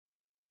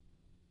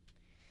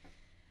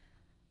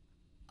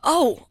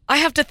Oh, I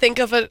have to think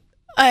of an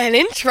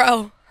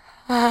intro.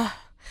 Well,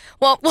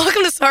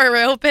 welcome to Sorry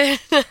We're Open.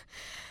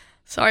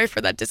 Sorry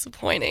for that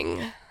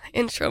disappointing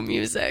intro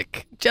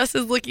music. Jess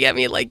is looking at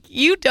me like,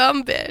 you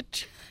dumb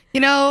bitch.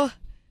 You know,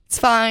 it's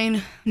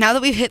fine. Now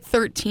that we've hit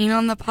 13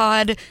 on the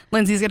pod,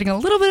 Lindsay's getting a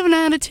little bit of an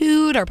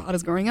attitude. Our pod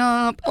is growing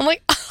up. I'm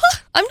like,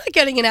 I'm not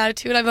getting an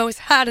attitude. I've always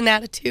had an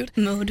attitude.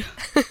 Mood.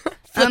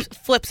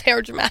 Flips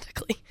hair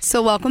dramatically.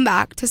 So welcome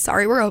back to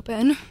Sorry We're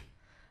Open.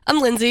 I'm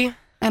Lindsay.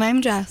 And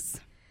I'm Jess.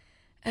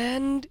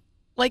 And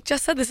like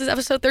Jess said, this is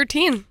episode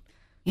 13.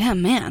 Yeah,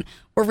 man.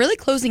 We're really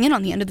closing in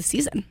on the end of the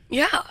season.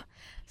 Yeah.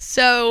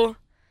 So,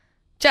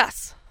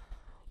 Jess,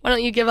 why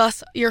don't you give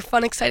us your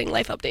fun, exciting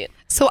life update?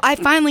 So I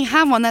finally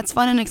have one that's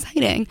fun and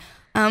exciting.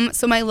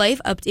 So my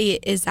life update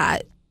is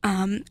that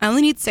I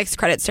only need 6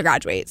 credits to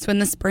graduate. So in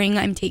the spring,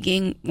 I'm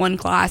taking 1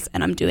 class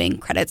and I'm doing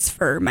credits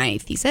for my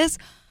thesis.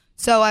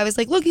 So I was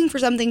like looking for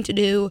something to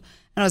do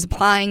and I was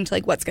applying to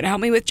like what's going to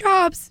help me with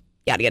jobs,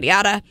 yada, yada,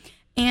 yada.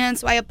 And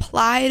so I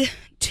applied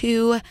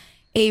to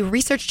a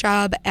research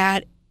job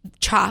at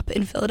CHOP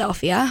in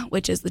Philadelphia,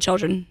 which is the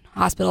Children's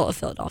Hospital of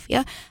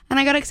Philadelphia. And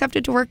I got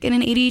accepted to work in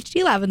an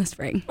ADHD lab in the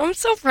spring. I'm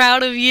so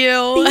proud of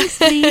you.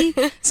 Thanks, Lee.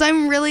 So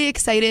I'm really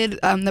excited.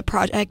 The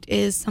project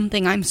is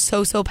something I'm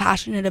so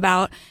passionate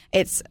about.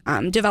 It's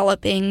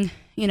developing,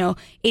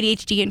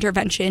 ADHD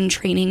intervention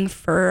training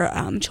for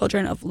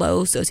children of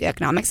low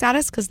socioeconomic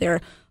status because they're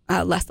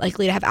less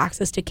likely to have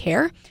access to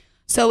care.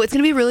 So it's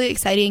going to be really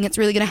exciting. It's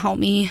really going to help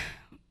me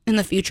in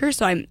the future.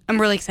 So I'm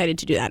really excited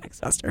to do that next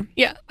semester.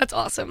 Yeah, that's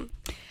awesome.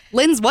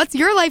 Linz, what's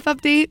your life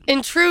update?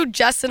 In true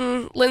Jess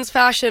and Lynn's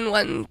fashion,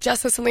 when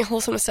Jess has something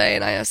wholesome to say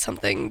and I have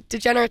something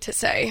degenerate to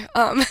say.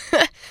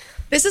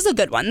 This is a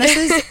good one.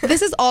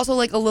 This is also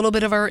like a little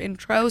bit of our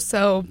intro.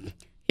 So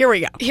here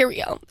we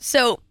go.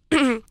 So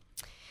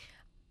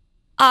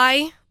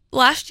I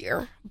last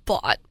year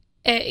bought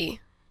a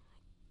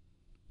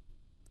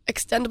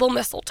extendable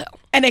mistletoe.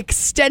 An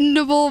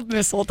extendable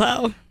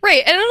mistletoe.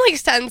 Right, and it only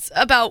extends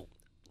about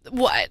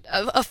what,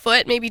 a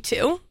foot, maybe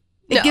 2.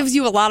 It gives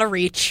you a lot of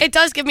reach. It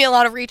does give me a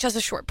lot of reach as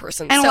a short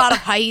person. And a lot of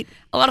height.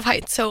 A lot of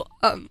height. So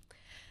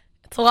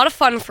it's a lot of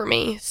fun for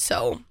me.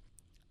 So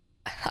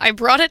I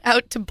brought it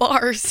out to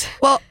bars.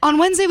 Well, on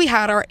Wednesday we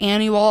had our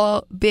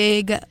annual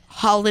big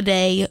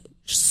holiday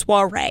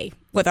soiree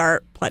with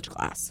our pledge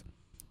class.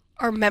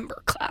 Our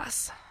member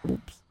class.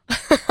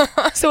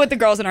 So with the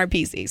girls in our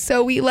PC.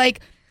 So we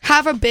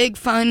have a big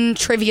fun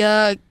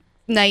trivia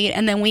night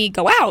and then we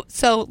go out.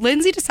 So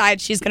Lindsay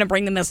decides she's going to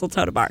bring the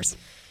mistletoe to bars.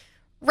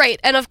 Right.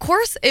 And of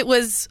course it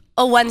was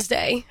a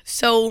Wednesday.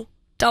 So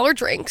dollar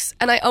drinks.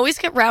 And I always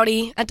get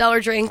rowdy at dollar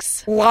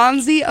drinks.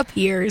 Lonzy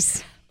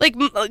appears. Like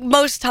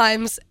most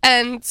times.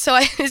 And so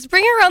I was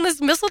bringing around this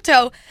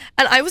mistletoe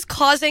and I was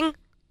causing,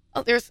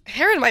 there's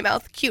hair in my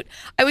mouth. Cute.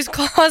 I was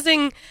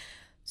causing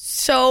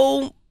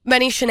so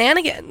many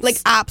shenanigans. Like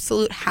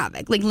absolute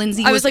havoc. Like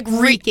Lindsay was like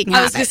wreaking havoc.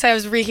 I was going to say I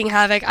was wreaking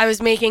havoc. I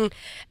was making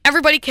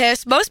everybody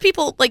kiss. Most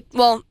people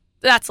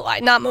that's a lie.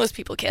 Not most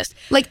people kissed.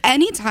 Like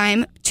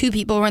anytime 2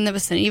 people were in the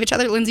vicinity of each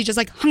other, Lindsay just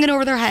hung it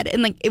over their head.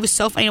 And it was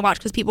so funny to watch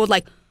because people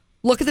would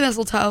look at the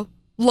mistletoe,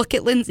 look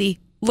at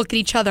Lindsay, look at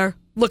each other,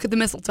 look at the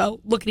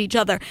mistletoe, look at each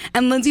other.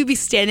 And Lindsay would be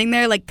standing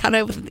there kind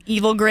of with an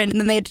evil grin. And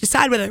then they'd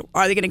decide whether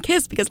are they going to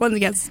kiss because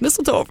Lindsay has this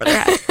mistletoe over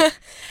their head.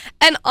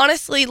 And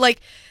honestly,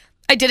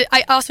 I did it.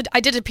 I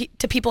did it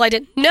to people I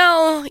didn't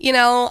know.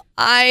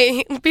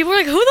 People were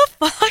like, "Who the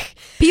fuck?"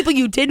 People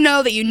you did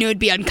know that you knew would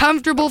be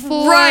uncomfortable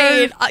for.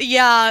 Right?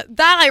 Yeah,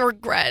 that I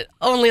regret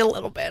only a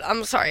little bit.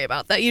 I'm sorry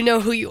about that. You know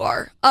who you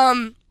are.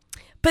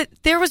 But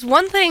there was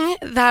one thing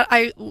that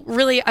I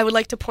would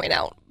like to point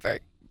out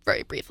very,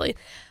 very briefly.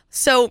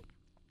 So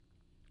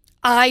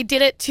I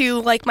did it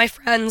to my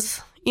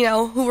friends,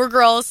 who were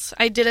girls.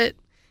 I did it,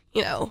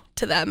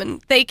 to them,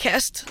 and they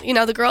kissed,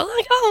 the girl,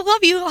 oh,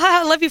 love you,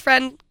 love you,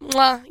 friend.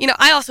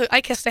 Mwah.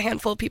 I kissed a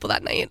handful of people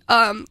that night.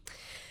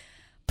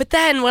 But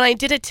then when I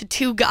did it to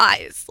 2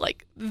 guys,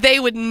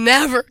 they would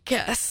never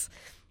kiss.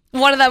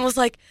 One of them was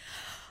like,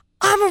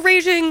 I'm a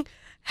raging,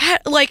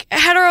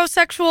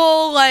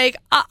 heterosexual,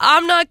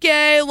 I'm not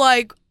gay,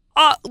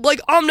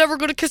 I'm never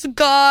gonna kiss a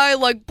guy,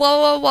 blah,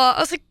 blah, blah.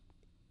 I was like,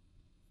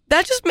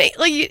 that just made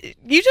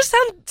you just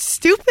sound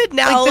stupid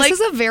now. This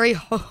is a very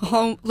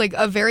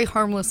a very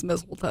harmless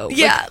mistletoe.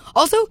 Yeah.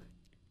 Also,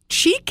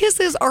 cheek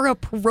kisses are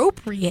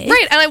appropriate.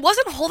 Right, and I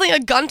wasn't holding a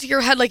gun to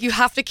your head you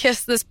have to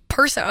kiss this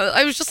person.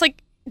 I was just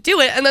do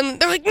it, and then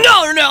they're like, no,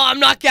 I'm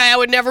not gay. I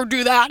would never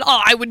do that.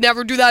 Oh, I would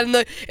never do that in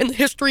the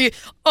history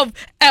of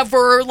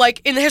ever.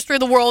 In the history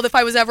of the world, if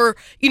I was ever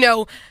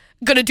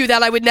gonna do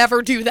that, I would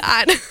never do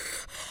that.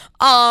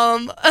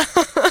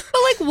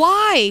 But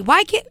why?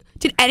 Why can't?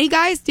 Did any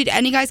guys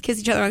kiss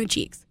each other on the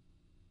cheeks?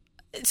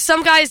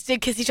 Some guys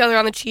did kiss each other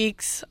on the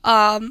cheeks,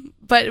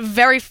 but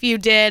very few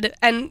did,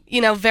 and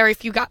very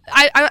few guys.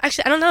 I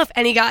don't know if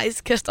any guys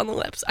kissed on the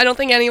lips. I don't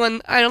think any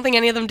of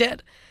them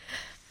did.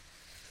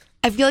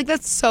 I feel like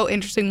that's so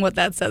interesting what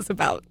that says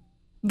about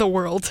the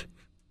world.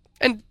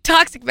 And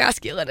toxic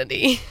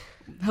masculinity.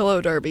 Hello,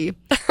 Darby.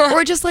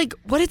 Or just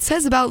what it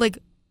says about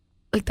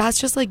like that's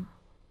just like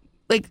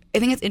I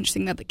think it's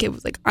interesting that the kid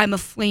was like, I'm a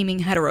flaming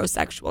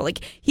heterosexual. Like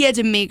he had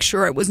to make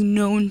sure it was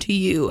known to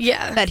you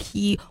that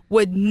he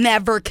would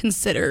never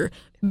consider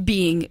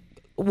being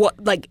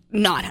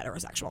not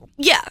heterosexual.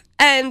 Yeah,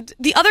 and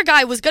the other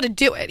guy was gonna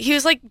do it. He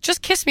was like,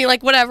 just kiss me,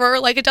 like whatever,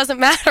 like it doesn't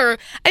matter.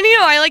 And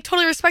I like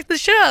totally respect the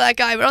shit out of that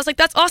guy, but I was like,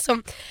 that's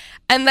awesome.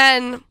 And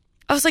then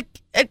I was like,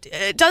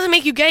 it doesn't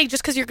make you gay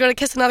just because you're gonna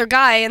kiss another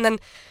guy. And then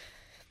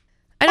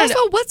I don't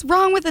know. What's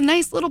wrong with a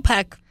nice little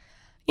peck?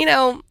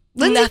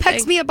 Lindsay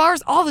pecks me at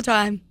bars all the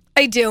time.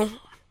 I do.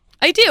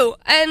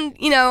 And,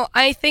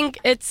 I think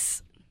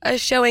it's a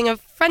showing of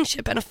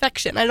friendship and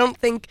affection. I don't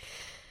think,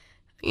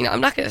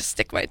 I'm not going to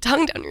stick my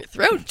tongue down your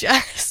throat,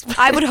 Jess.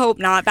 I would hope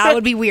not. That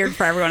would be weird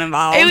for everyone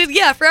involved.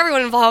 For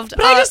everyone involved.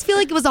 But I just feel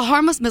like it was a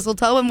harmless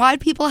mistletoe, and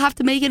why'd people have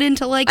to make it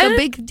into, a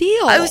big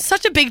deal? It was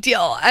such a big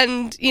deal.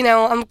 And,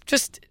 I'm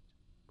just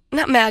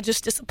not mad,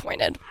 just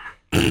disappointed.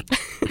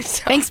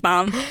 Thanks,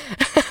 Mom.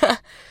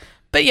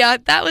 But yeah,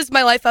 that was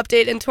my life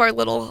update into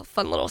our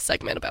fun little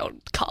segment about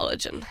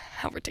college and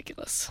how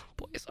ridiculous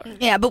boys are.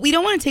 Yeah, but we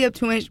don't want to take up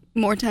too much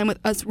more time with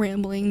us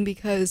rambling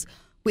because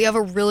we have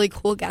a really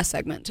cool guest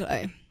segment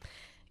today.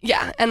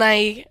 Yeah, and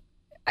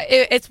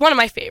it's one of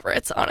my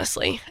favorites,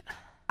 honestly.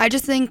 I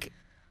just think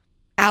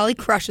Allie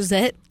crushes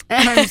it,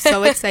 and I'm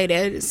so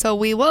excited. So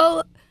we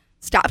will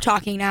stop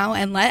talking now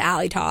and let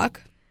Allie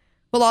talk.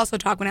 We'll also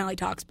talk when Allie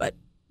talks, but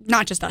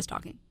not just us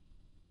talking.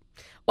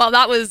 Well,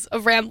 that was a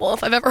ramble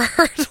if I've ever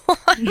heard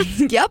one.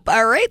 Yep.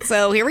 All right.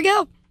 So here we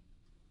go.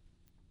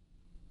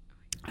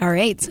 All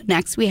right. So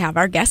next we have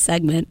our guest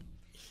segment.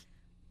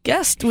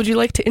 Guest, would you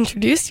like to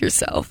introduce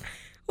yourself?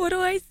 What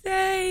do I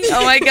say?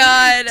 Oh, my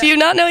God. Do you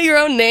not know your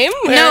own name?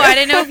 No, I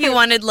didn't know if you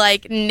wanted,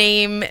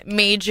 name,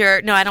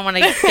 major. No, I don't want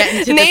to get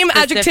into name,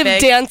 adjective,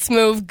 dance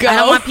move, go. I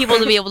don't want people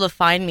to be able to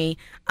find me.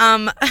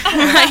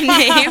 My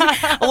name.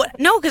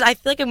 No, because I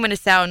feel like I'm going to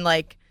sound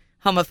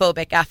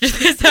homophobic after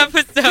this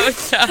episode.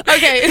 So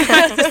okay.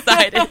 I've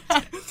decided.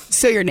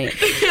 So your name.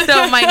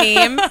 So my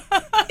name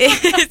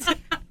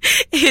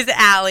is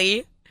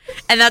Allie.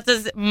 And that's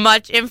as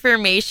much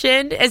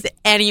information as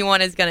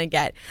anyone is going to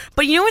get.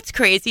 But you know what's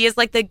crazy is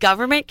the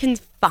government can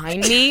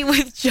find me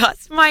with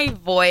just my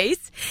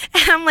voice.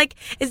 And I'm like,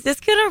 is this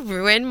going to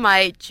ruin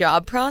my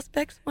job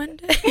prospects one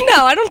day?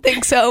 No, I don't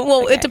think so.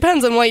 Well, It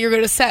depends on what you're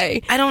going to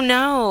say. I don't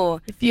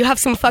know. If you have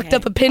some fucked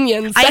up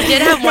opinions. I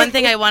did have one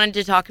thing I wanted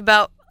to talk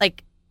about,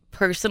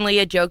 personally,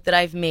 a joke that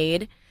I've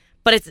made.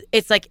 But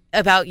it's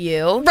about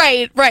you.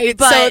 Right. But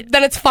so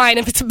then it's fine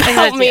if it's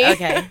about me.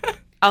 Okay.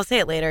 I'll say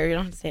it later. You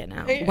don't have to say it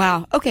now.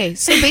 Wow. Okay.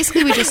 So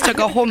basically, we just took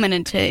a whole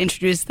minute to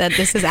introduce that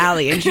this is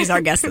Allie and she's our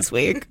guest this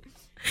week.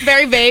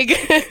 Very vague.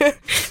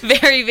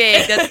 Very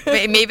vague.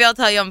 Maybe I'll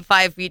tell you I'm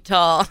 5 feet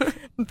tall.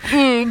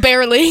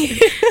 Barely.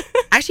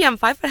 Actually, I'm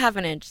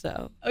 5'1" inch.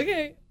 So.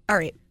 Okay. All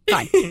right.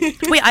 Fine.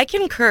 Wait, I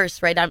can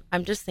curse, right?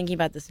 I'm just thinking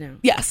about this now.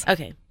 Yes.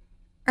 Okay.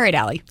 All right,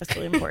 Allie. That's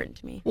really important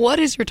to me. What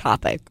is your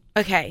topic?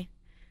 Okay.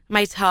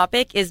 My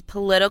topic is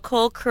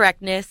political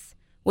correctness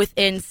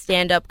within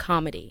stand-up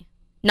comedy.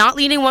 Not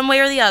leaning one way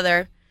or the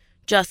other,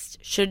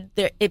 just should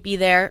it be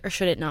there or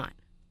should it not?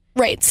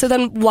 Right. So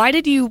then why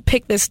did you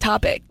pick this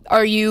topic?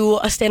 Are you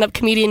a stand-up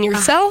comedian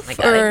yourself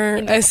or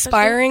an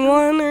aspiring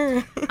one?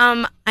 Or?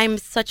 I'm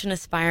such an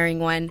aspiring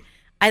one.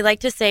 I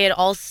like to say it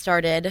all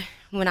started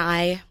when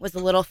I was a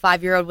little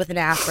 5-year-old with an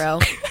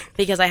afro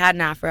because I had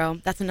an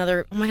afro. That's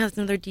another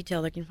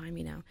detail that can find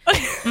me now.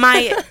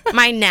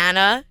 My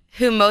Nana,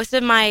 who most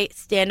of my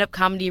stand-up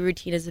comedy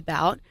routine is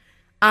about,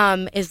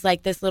 is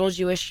this little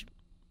Jewish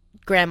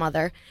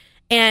grandmother.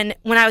 And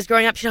when I was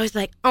growing up, she'd always be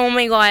like, oh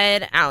my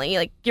God,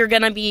 Allie, you're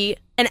going to be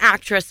an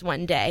actress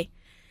one day.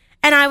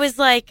 And I was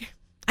like,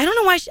 I don't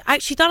know why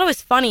she thought I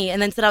was funny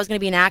and then said I was going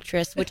to be an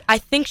actress, which I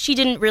think she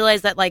didn't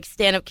realize that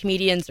stand-up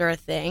comedians are a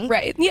thing.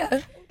 Right.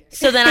 Yeah.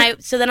 So then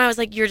I was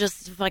like, you're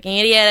just a fucking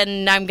idiot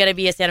and I'm going to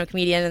be a stand-up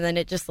comedian. And then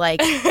it just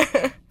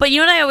but you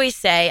know what I always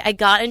say? I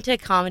got into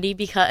comedy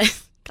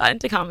because I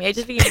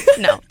just became,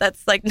 no,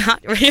 that's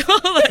not real.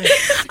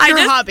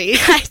 Your hobby.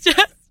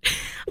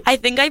 I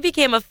think I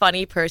became a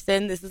funny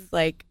person. This is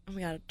oh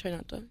my God, try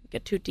not to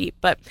get too deep.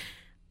 But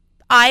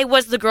I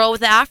was the girl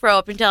with the afro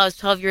up until I was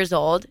 12 years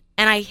old.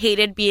 And I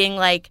hated being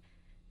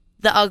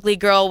the ugly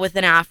girl with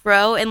an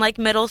afro in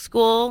middle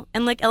school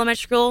and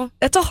elementary school.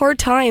 That's a hard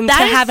time to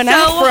have an afro.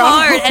 That's so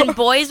hard. And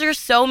boys are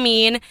so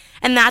mean.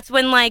 And that's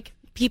when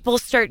people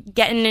start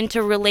getting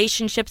into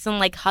relationships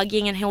and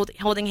hugging and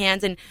holding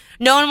hands. And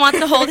no one wants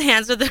to hold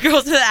hands with the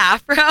girls with the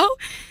afro.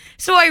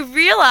 So I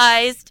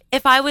realized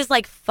if I was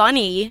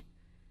funny,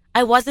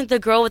 I wasn't the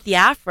girl with the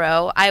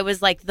afro. I was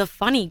the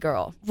funny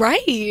girl.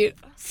 Right.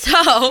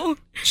 So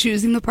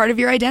choosing the part of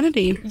your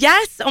identity.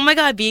 Yes. Oh my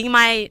God.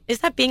 Is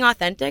that being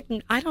authentic?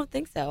 I don't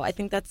think so. I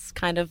think that's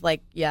kind of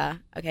yeah.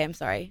 Okay. I'm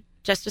sorry.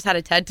 Just had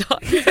a TED talk.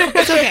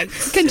 It's okay.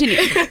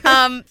 Continue.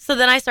 So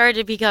then I started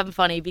to become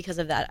funny because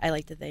of that. I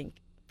like to think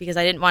because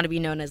I didn't want to be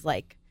known as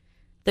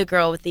the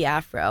girl with the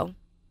afro.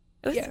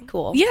 It was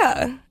cool.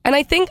 Yeah. And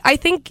I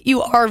think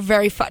you are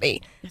very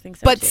funny. I think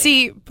so but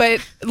too. But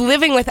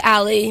living with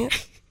Allie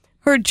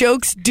her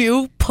jokes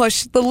do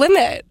push the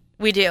limit.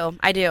 We do.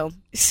 I do.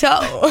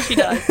 So She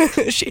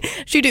does.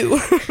 she do.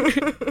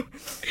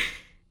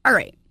 All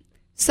right.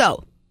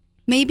 So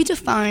maybe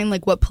define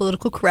like what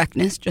political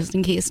correctness, just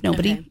in case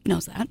nobody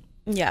knows that.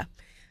 Yeah.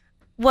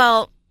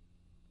 Well,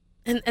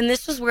 and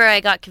this was where I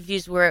got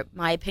confused where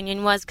my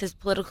opinion was, because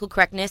political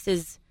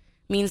correctness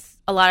means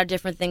a lot of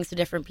different things to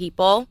different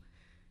people.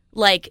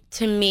 Like,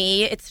 to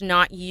me, it's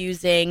not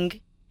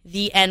using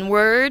the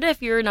N-word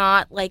if you're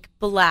not, like,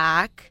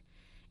 black.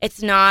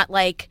 It's not,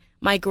 like,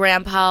 my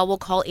grandpa will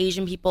call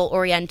Asian people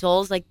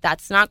Orientals. Like,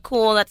 that's not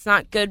cool. That's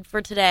not good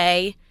for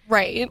today.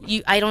 Right.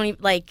 I don't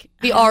even, like...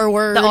 The R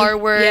word. The R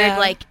word. Yeah.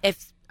 Like,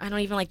 if... I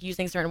don't even like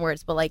using certain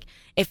words, but, like,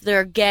 if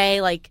they're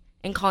gay, like,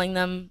 and calling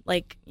them,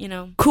 like, you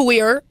know...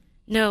 Queer.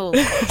 No.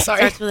 Sorry.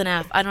 Starts with an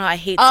F. I don't know. I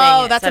hate saying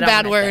it. Oh, that's so a I don't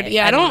bad wanna word. say it.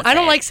 Yeah, I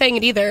don't like saying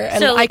it either, and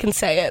So- I can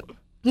say it.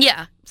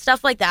 Yeah,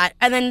 stuff like that.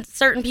 And then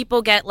certain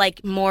people get,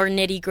 like, more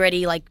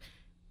nitty-gritty, like,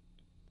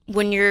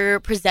 when you're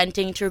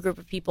presenting to a group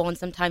of people and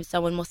sometimes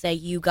someone will say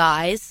you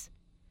guys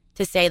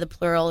to say the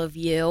plural of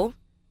you,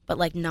 but,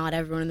 like, not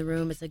everyone in the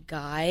room is a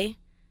guy.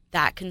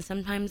 That can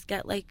sometimes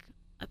get, like,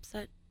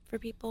 upset for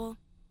people.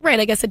 Right,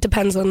 I guess it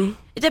depends on...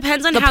 It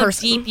depends on The how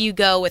person. deep you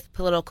go with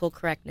political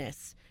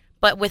correctness.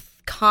 But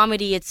with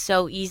comedy, it's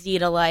so easy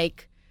to,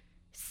 like,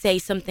 say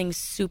something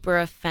super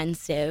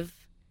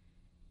offensive.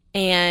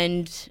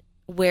 And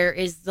where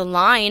is the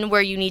line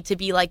where you need to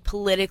be, like,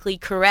 politically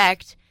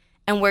correct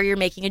and where you're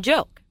making a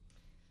joke?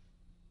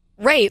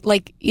 Right,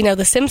 like, you know,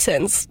 The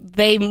Simpsons,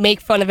 they make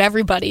fun of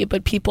everybody,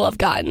 but people have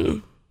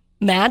gotten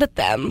mad at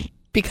them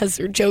because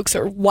their jokes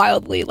are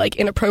wildly, like,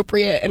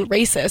 inappropriate and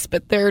racist,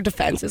 but their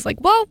defense is like,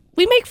 well,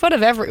 we make fun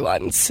of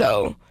everyone,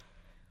 so...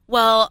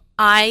 Well,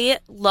 I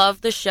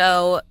love the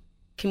show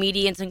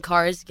Comedians in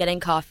Cars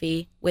Getting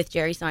Coffee with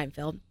Jerry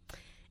Seinfeld.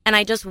 And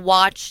I just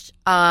watched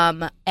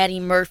Eddie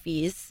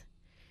Murphy's.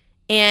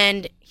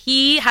 And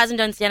he hasn't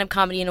done stand-up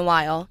comedy in a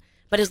while,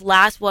 but his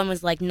last one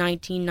was like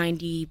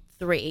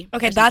 1993.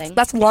 Okay, or something.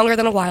 that's longer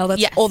than a while.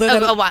 That's Yes, older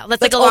than a while.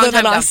 That's like a older long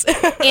time than ago. us.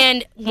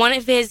 And one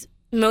of his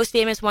most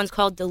famous ones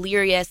called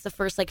Delirious, the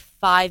first like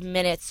 5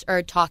 minutes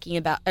are talking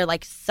about are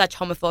like such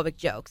homophobic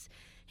jokes.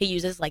 He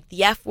uses like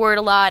the F word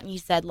a lot, and he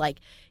said like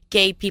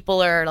gay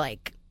people are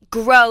like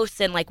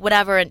gross and like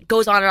whatever, and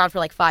goes on and on for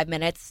like 5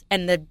 minutes,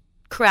 and the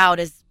crowd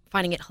is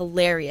finding it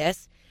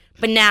hilarious.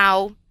 But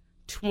now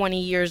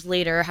 20 years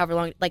later, however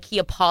long, like he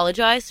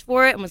apologized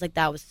for it and was like,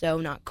 that was so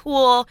not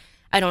cool.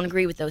 I don't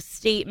agree with those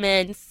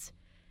statements.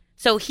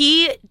 So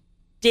he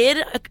did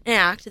an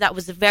act that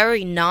was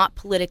very not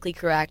politically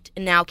correct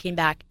and now came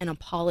back and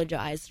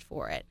apologized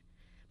for it.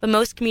 But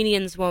most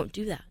comedians won't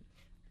do that.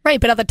 Right,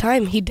 but at the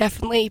time, he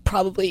definitely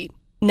probably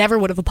never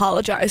would have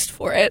apologized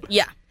for it.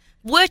 Yeah.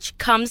 Which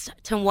comes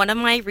to one of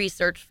my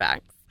research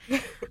facts.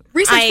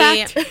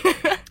 Research fact.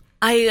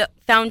 I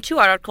found 2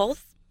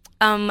 articles,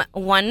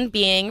 one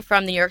being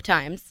from the New York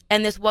Times,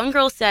 and this one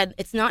girl said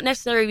it's not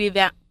necessarily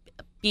about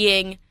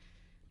being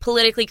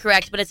politically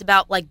correct, but it's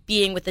about like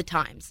being with the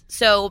times.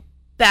 So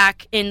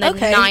back in the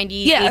Okay,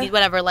 90s, yeah. 80s,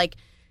 whatever, like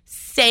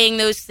saying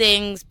those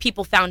things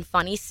people found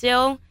funny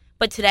still,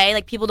 but today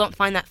like people don't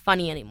find that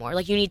funny anymore.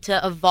 Like you need to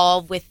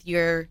evolve with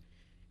your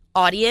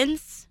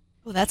audience.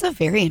 Well, that's a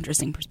very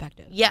interesting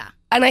perspective. Yeah,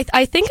 And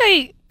I think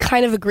I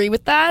kind of agree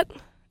with that.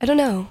 I don't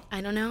know.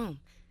 I don't know.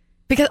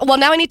 Because, well,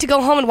 now I need to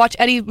go home and watch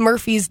Eddie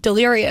Murphy's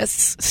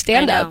Delirious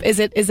stand-up. I know. Is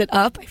it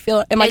up?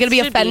 Am I going to be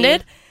It should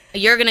offended?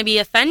 You're going to be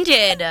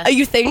offended.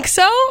 You think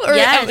so? Or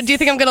Yes. do you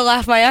think I'm going to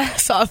laugh my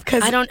ass off?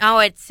 Cause I don't know.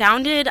 It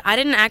sounded. I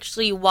didn't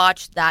actually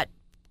watch that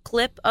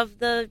clip of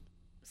the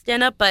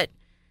stand-up, but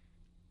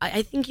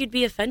I think you'd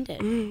be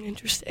offended.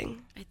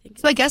 Interesting. I think.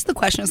 So I guess the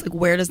question is like,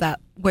 where is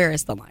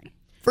the line?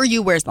 For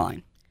you, where's the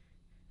line?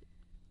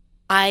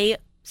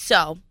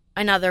 So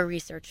another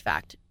research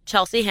fact: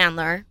 Chelsea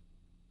Handler.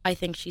 I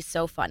think she's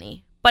so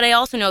funny, but I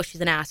also know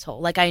she's an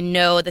asshole. Like I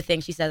know the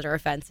things she says are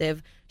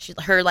offensive.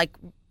 Her like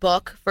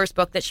first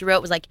book that she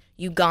wrote was like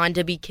 "You Gone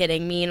to Be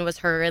Kidding Me," and it was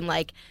her and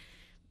like,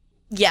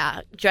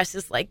 yeah,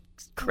 dresses like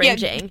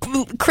cringing.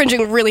 Yeah,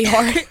 cringing really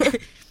hard.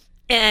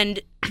 And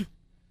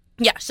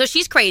yeah, so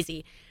she's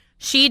crazy.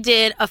 She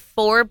did a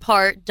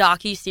 4-part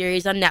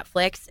docuseries on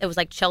Netflix. It was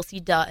like Chelsea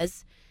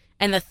Does.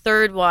 And the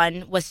third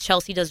one was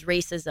Chelsea Does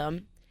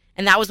Racism.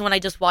 And that was the one I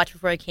just watched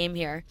before I came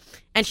here.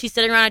 And she's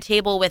sitting around a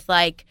table with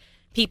like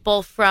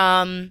people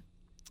from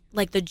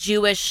like the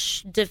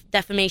Jewish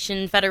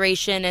Defamation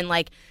Federation and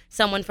like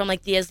someone from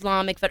like the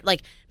Islamic,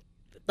 like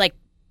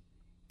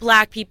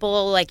black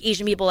people, like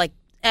Asian people, like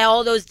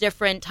all those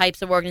different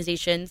types of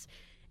organizations.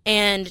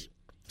 And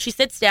she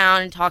sits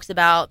down and talks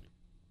about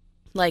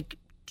like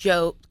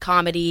joke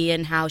comedy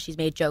and how she's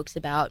made jokes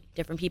about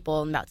different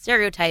people and about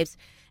stereotypes.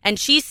 And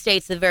she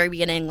states at the very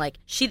beginning, like,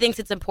 she thinks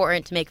it's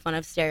important to make fun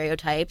of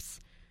stereotypes,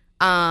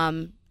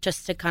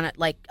 just to kind of,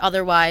 like,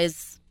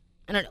 otherwise,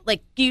 I don't know,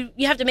 like, you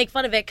have to make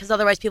fun of it because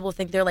otherwise people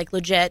think they're, like,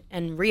 legit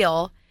and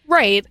real.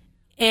 Right.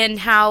 And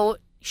how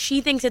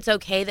she thinks it's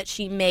okay that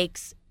she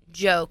makes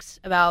jokes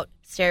about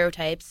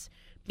stereotypes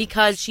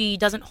because she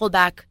doesn't hold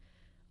back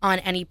on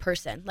any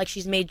person. Like,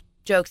 she's made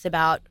jokes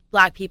about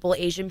Black people,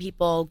 Asian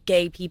people,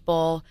 gay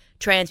people,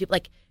 trans people.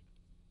 Like,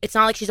 it's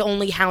not like she's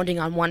only hounding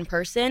on one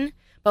person,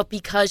 but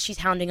because she's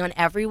hounding on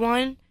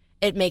everyone,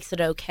 it makes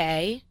it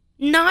okay.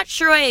 Not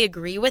sure I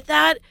agree with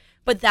that,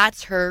 but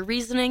that's her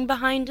reasoning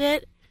behind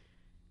it.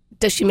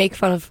 Does she make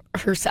fun of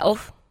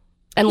herself?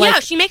 And Yeah,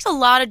 she makes a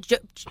lot of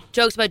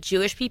jokes about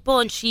Jewish people,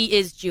 and she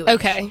is Jewish.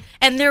 Okay.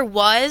 And there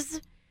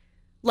was,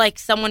 like,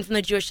 someone from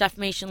the Jewish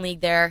Defamation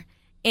League there,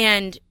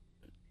 and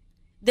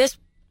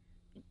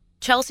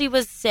Chelsea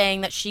was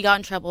saying that she got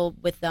in trouble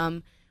with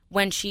them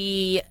when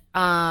she,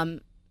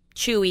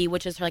 Chewy,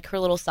 which is like her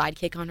little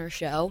sidekick on her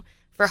show,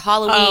 for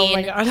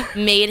Halloween,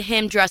 made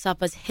him dress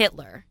up as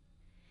Hitler.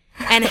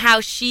 And how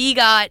she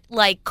got,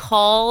 like,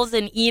 calls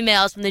and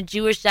emails from the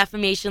Jewish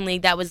Defamation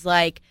League that was,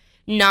 like,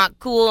 not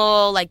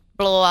cool, like,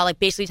 blah, blah, blah, like,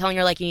 basically telling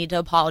her, like, you need to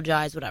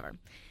apologize, whatever.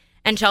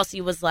 And Chelsea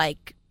was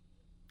like,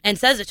 and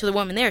says it to the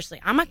woman there, she's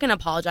like, I'm not going to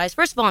apologize.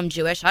 First of all, I'm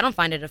Jewish. I don't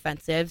find it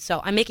offensive.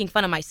 So I'm making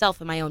fun of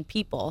myself and my own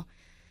people.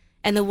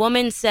 And the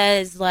woman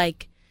says,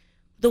 like,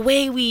 the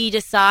way we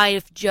decide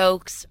if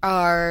jokes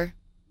are,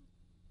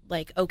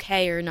 like,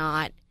 okay or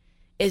not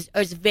is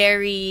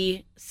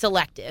very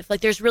selective.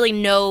 Like, there's really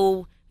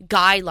no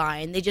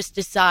guideline. They just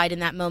decide in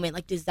that moment,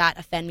 like, does that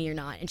offend me or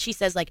not? And she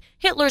says, like,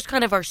 Hitler's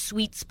kind of our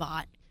sweet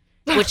spot,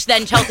 which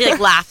then Chelsea, like,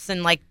 laughs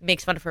and, like,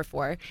 makes fun of her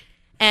for.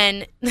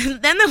 And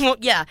then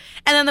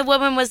the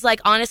woman was like,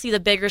 honestly,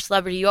 the bigger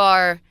celebrity you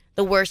are,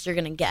 the worse you're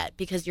gonna get,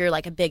 because you're,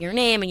 like, a bigger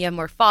name and you have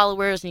more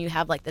followers and you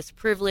have, like, this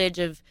privilege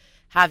of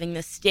having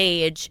this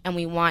stage, and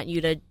we want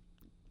you to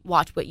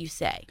watch what you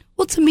say.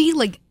 Well, to me,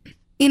 like,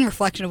 in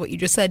reflection of what you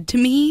just said, to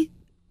me,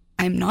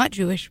 I'm not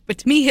Jewish, but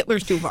to me,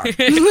 Hitler's too far.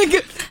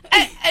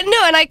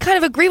 No, and I kind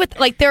of agree with,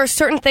 like, there are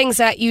certain things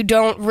that you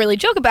don't really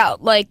joke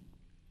about, like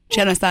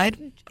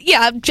genocide.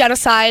 Yeah,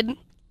 genocide,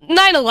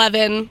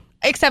 9/11,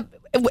 except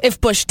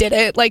if Bush did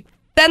it, like,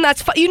 then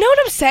that's you know what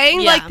I'm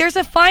saying? Yeah. Like, there's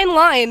a fine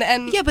line,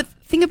 and Yeah, but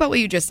think about what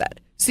you just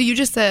said. So you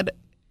just said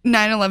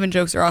 9/11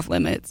 jokes are off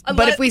limits,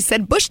 but if we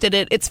said Bush did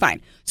it, it's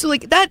fine. So,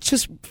 like, that's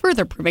just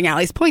further proving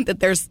Allie's point that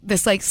there's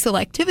this, like,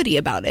 selectivity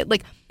about it.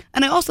 Like,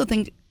 and I also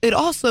think it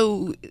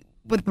also,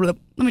 let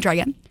me try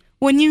again.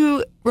 When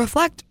you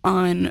reflect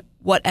on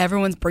what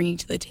everyone's bringing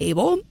to the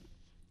table,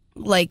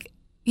 like,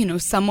 you know,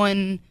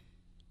 someone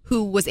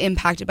who was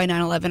impacted by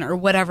 9/11 or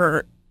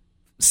whatever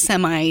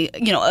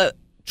a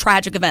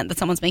tragic event that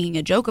someone's making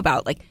a joke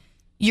about, like,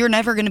 you're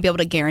never going to be able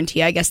to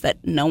guarantee, I guess, that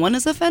no one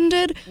is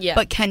offended. Yeah.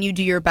 But can you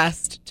do your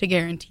best to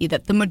guarantee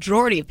that the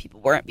majority of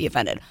people won't be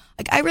offended?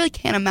 Like, I really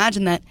can't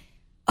imagine that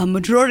a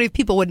majority of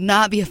people would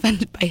not be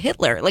offended by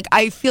Hitler. Like,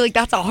 I feel like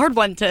that's a hard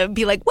one to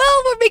be like,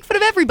 well, we're making fun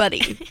of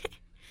everybody.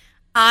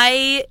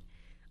 I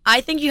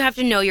think you have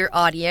to know your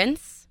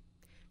audience.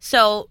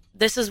 So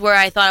this is where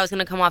I thought I was going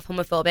to come off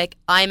homophobic.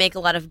 I make a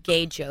lot of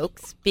gay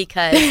jokes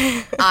because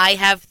I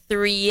have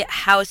 3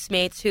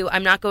 housemates who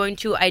I'm not going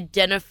to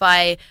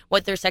identify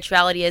what their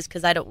sexuality is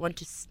because I don't want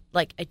to,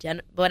 like,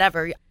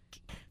 whatever.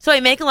 So I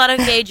make a lot of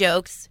gay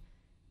jokes,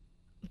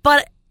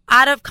 but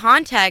out of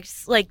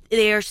context, like,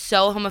 they are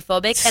so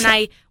homophobic, and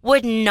I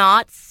would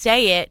not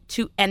say it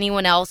to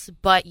anyone else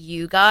but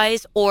you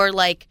guys or,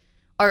 like,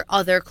 our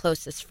other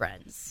closest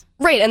friends.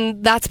 right,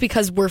 and that's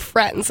because we're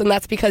friends, and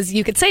that's because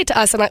you could say it to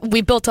us, and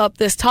we built up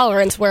this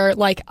tolerance where,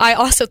 like, I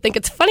also think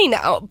it's funny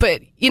now,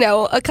 but, you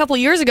know, a couple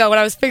years ago when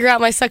I was figuring out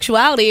my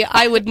sexuality,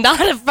 I would not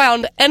have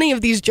found any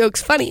of these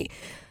jokes funny.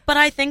 But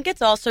I think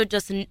it's also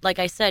just, like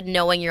I said,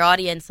 knowing your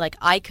audience. Like,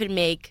 I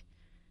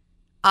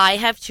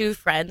have 2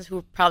 friends who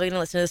are probably going to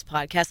listen to this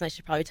podcast, and I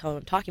should probably tell them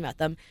I'm talking about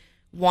them.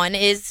 One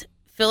is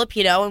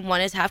Filipino, and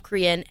one is half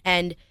Korean,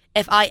 and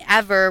if I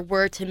ever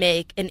were to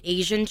make an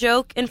Asian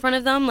joke in front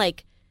of them,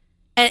 like,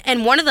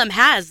 and one of them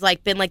has,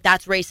 like, been like,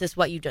 that's racist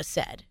what you just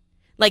said.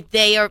 Like,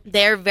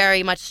 they're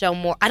very much so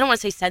more, I don't want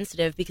to say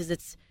sensitive because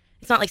it's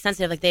not like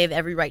sensitive, like they have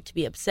every right to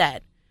be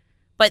upset.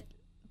 But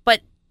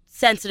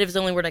sensitive is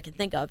the only word I can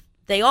think of.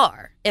 They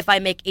are, if I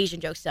make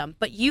Asian jokes to them.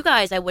 But you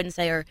guys, I wouldn't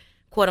say are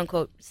quote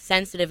unquote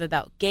sensitive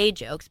about gay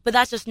jokes, but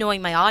that's just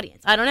knowing my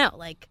audience. I don't know,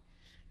 like.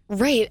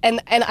 Right, and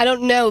I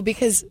don't know,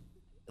 because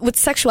with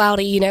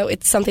sexuality, you know,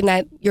 it's something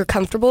that you're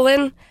comfortable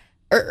in,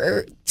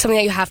 or something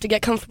that you have to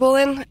get comfortable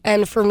in.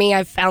 And for me,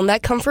 I've found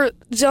that comfort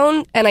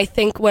zone. And I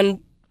think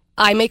when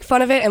I make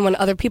fun of it and when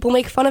other people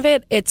make fun of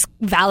it, it's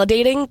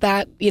validating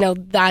that, you know,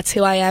 that's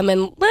who I am.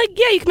 And, like,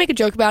 yeah, you can make a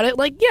joke about it.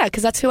 Like, yeah,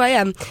 because that's who I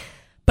am.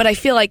 But I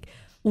feel like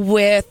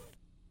with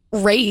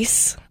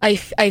race, I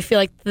feel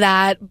like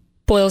that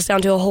boils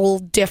down to a whole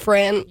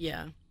different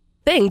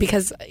thing.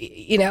 Because,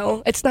 you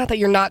know, it's not that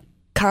you're not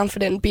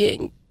confident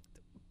being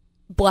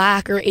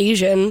Black or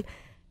Asian.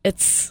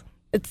 It's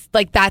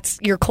like, that's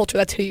your culture,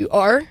 that's who you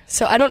are.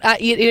 So I don't,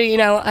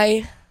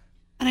 And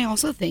I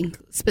also think,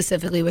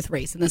 specifically with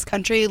race in this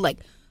country, like,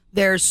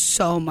 there's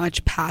so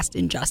much past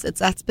injustice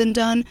that's been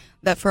done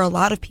that for a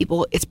lot of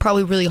people, it's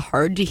probably really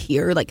hard to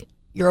hear, like,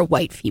 you're a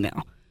white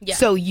female. Yeah.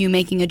 So you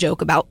making a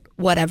joke about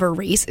whatever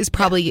race is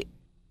probably,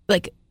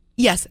 like,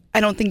 yes,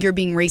 I don't think you're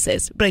being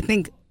racist, but I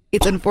think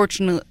it's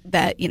unfortunate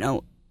that, you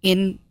know,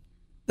 in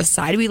the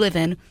society we live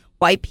in,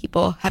 white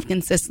people have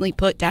consistently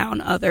put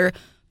down other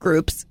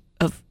groups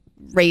of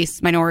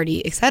race,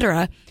 minority,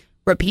 etc.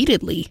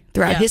 repeatedly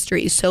throughout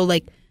history. So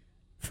like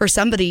for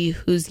somebody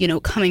who's, you know,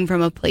 coming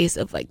from a place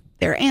of like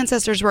their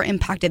ancestors were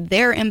impacted,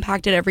 they're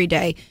impacted every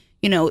day,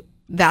 you know,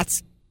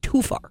 that's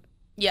too far.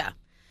 Yeah.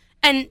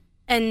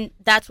 And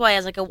that's why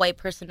as like a white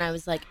person I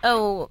was like,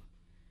 oh,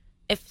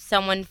 if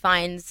someone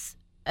finds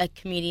a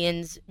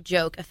comedian's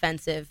joke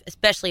offensive,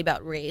 especially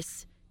about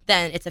race,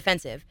 then it's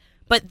offensive.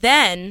 But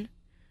then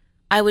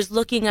I was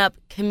looking up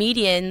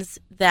comedians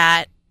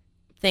that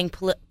think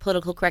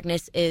political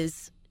correctness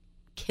is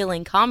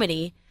killing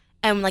comedy,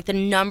 and like the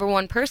number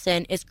one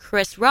person is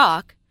Chris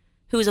Rock,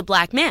 who is a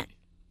black man.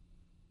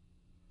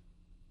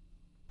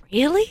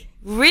 Really?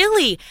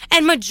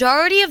 And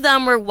majority of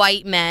them were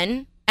white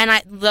men, and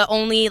the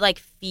only like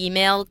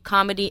female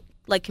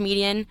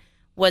comedian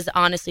was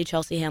honestly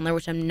Chelsea Handler,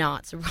 which I'm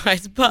not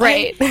surprised by.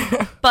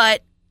 Right.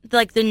 But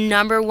like the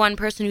number one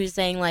person who's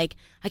saying like,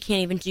 I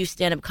can't even do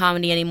stand-up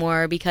comedy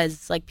anymore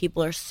because like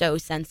people are so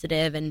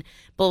sensitive and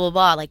blah blah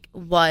blah, like,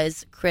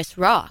 was Chris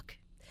Rock.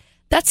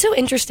 That's so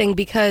interesting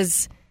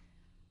because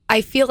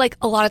I feel like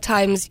a lot of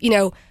times, you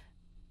know,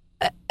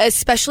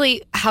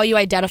 especially how you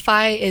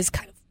identify is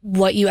kind of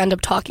what you end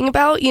up talking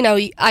about. You know,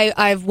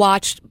 I've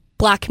watched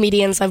black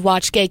comedians, I've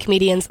watched gay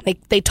comedians, and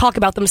they talk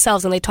about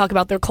themselves and they talk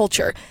about their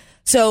culture.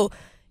 So,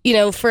 you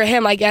know, for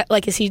him, I get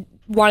like, is he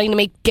wanting to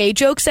make gay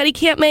jokes that he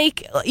can't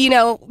make? You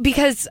know,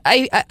 because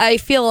I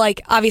feel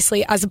like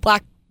obviously as a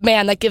black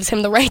man, that gives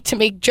him the right to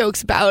make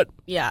jokes about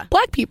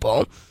black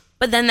people.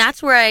 But then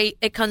that's where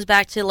it comes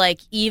back to like,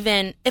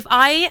 even if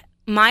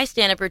my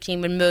stand-up routine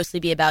would mostly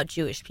be about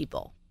Jewish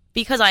people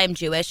because I am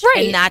Jewish.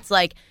 Right. And that's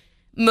like,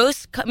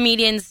 most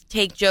comedians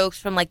take jokes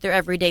from like their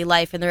everyday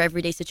life and their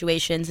everyday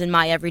situations, and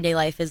my everyday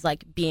life is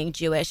like being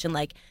Jewish and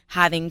like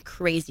having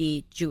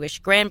crazy Jewish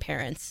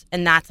grandparents,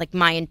 and that's like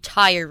my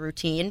entire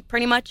routine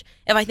pretty much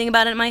if I think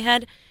about it in my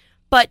head.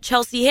 But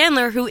Chelsea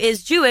Handler, who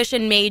is Jewish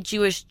and made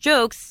Jewish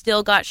jokes,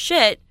 still got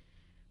shit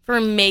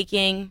for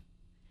making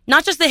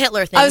not just the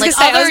Hitler thing. The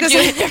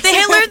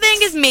Hitler thing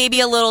is maybe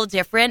a little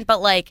different,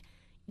 but like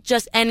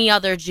just any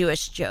other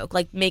Jewish joke,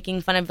 like making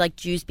fun of like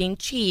Jews being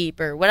cheap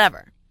or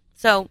whatever.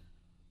 So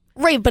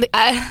right, but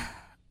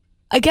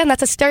again,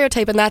 that's a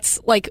stereotype, and that's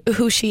like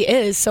who she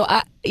is. So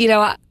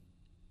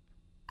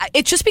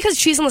it's just because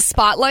she's in the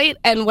spotlight,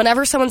 and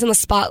whenever someone's in the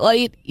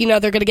spotlight, you know,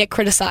 they're going to get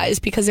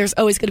criticized because there's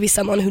always going to be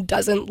someone who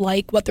doesn't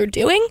like what they're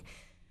doing,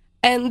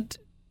 and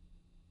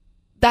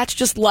that's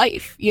just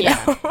life, you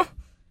know.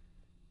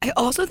 I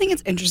also think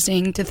it's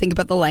interesting to think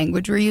about the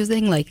language we're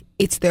using. Like,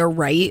 it's their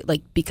right,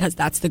 like, because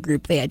that's the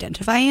group they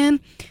identify in.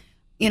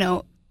 You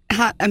know,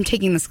 I'm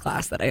taking this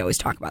class that I always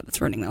talk about that's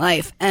ruining my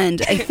life.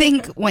 And I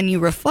think when you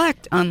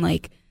reflect on,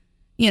 like,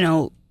 you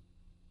know,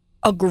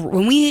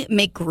 when we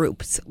make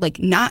groups, like,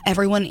 not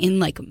everyone in,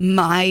 like,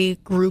 my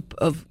group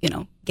of, you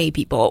know, gay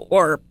people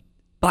or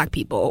black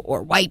people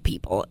or white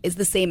people is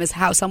the same as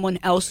how someone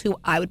else who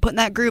I would put in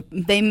that group,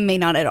 they may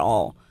not at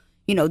all.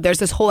 You know, there's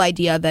this whole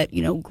idea that,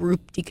 you know,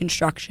 group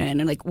deconstruction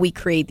and like we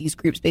create these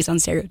groups based on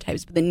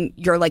stereotypes. But then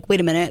you're like,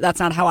 wait a minute, that's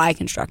not how I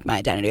construct my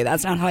identity.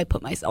 That's not how I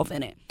put myself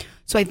in it.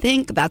 So I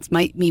think that's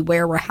me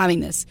where we're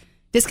having this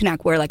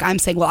disconnect where like I'm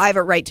saying, well, I have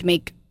a right to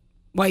make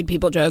white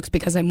people jokes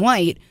because I'm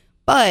white,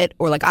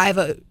 or like I have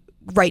a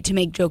right to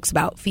make jokes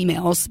about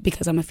females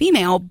because I'm a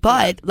female,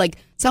 but like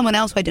someone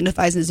else who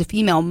identifies as a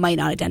female might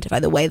not identify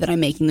the way that I'm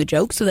making the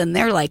joke. So then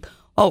they're like,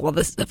 oh, well,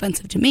 this is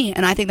offensive to me.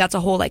 And I think that's a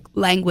whole like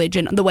language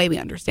and the way we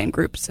understand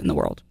groups in the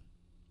world.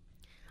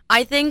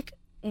 I think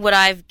what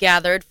I've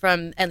gathered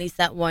from at least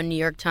that one New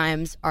York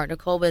Times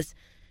article was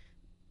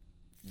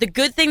the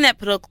good thing that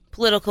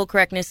political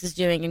correctness is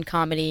doing in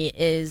comedy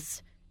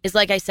is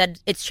like I said,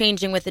 it's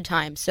changing with the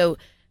times. So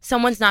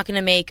someone's not going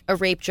to make a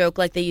rape joke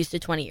like they used to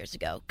 20 years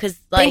ago. Like,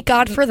 thank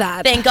God for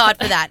that. Thank God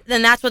for that.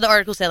 Then that's what the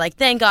article said. Like,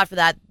 thank God for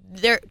that.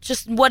 They're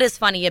just, what is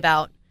funny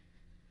about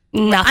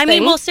nothing? I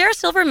mean, well, Sarah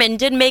Silverman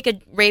did make a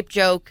rape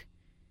joke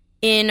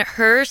in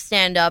her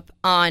stand-up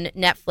on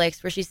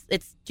Netflix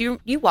where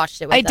you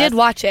watched it with us. I did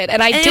watch it,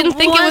 and I didn't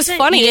think it was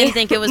funny. You didn't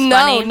think it was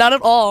funny? No, not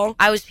at all.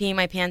 I was peeing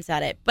my pants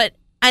at it.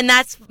 And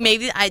that's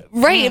maybe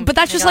Right, but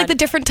that's just like the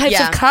different types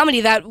of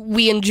comedy that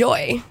we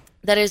enjoy.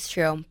 That is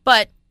true.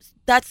 But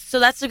that's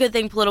the good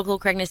thing political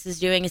correctness is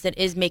doing, is it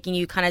is making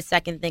you kind of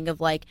second think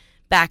of like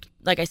back,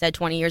 like I said,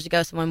 20 years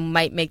ago, someone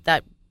might make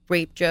that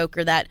rape joke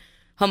or that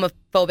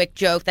homophobic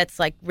joke that's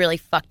like really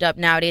fucked up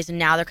nowadays, and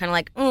now they're kind of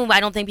like, oh, I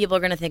don't think people are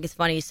going to think it's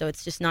funny, so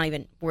it's just not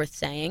even worth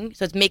saying.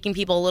 So it's making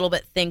people a little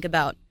bit think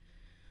about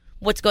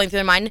what's going through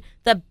their mind.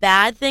 The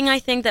bad thing I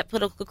think that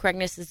political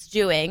correctness is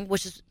doing,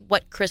 which is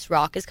what Chris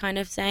Rock is kind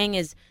of saying,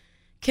 is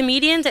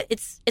comedians,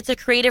 it's a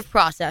creative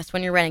process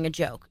when you're writing a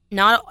joke.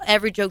 Not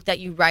every joke that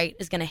you write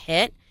is going to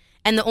hit,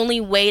 and the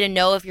only way to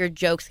know if your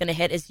joke's going to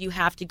hit is you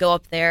have to go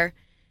up there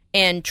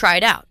and try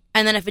it out.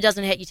 And then if it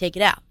doesn't hit, you take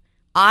it out.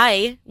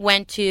 I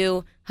went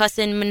to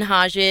Hasan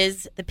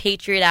Minhaj's The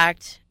Patriot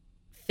Act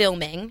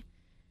filming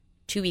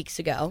 2 weeks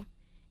ago,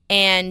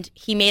 and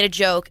he made a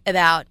joke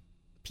about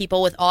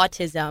people with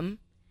autism,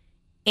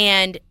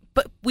 and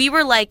but we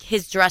were like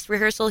his dress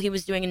rehearsal. He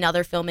was doing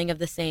another filming of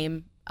the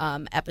same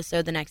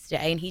episode the next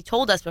day, and he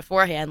told us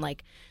beforehand,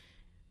 like,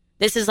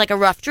 this is like a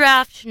rough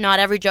draft. Not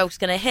every joke's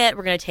gonna hit.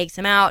 We're gonna take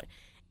some out.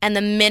 And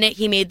the minute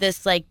he made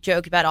this like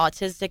joke about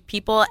autistic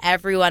people,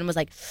 everyone was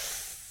like,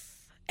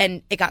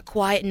 and it got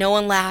quiet. No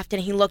one laughed,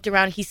 and he looked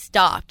around. He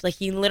stopped. Like,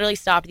 he literally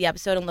stopped the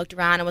episode and looked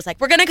around and was like,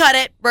 "We're gonna cut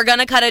it. We're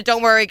gonna cut it.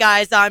 Don't worry,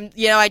 guys.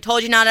 I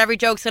told you not every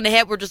joke's gonna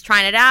hit. We're just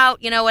trying it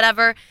out.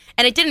 Whatever."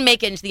 And it didn't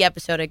make it into the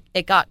episode.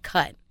 It got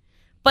cut.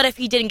 But if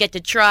he didn't get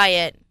to try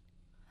it,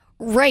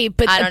 right?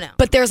 But I don't know.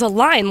 But there's a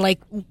line.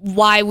 Like,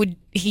 why would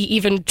he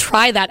even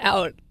try that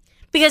out?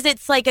 Because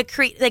it's like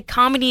like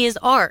comedy is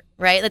art,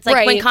 right? It's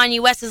like when Kanye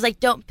West is like,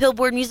 "Don't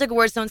Billboard Music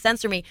Awards, don't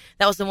censor me."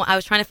 That was the one I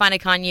was trying to find a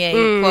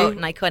Kanye quote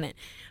and I couldn't.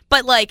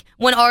 But like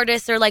when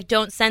artists are like,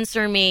 "Don't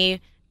censor me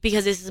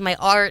because this is my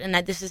art and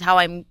that this is how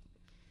I'm."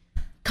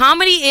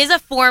 Comedy is a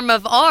form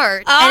of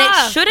art and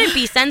it shouldn't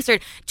be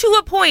censored to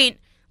a point.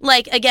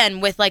 Like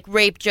again with like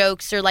rape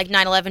jokes or like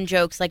 9/11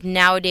 jokes. Like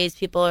nowadays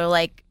people are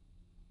like,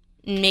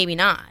 maybe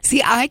not.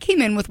 See, I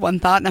came in with one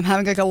thought, and I'm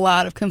having like a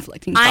lot of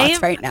conflicting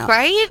thoughts right now.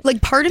 Right? Like,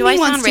 part of Do me I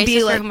wants sound to racist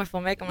be or like,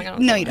 homophobic? Oh my god!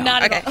 no, you don't.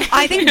 Not okay. at all.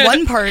 I think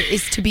one part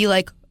is to be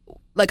like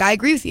I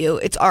agree with you.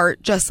 It's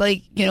art, just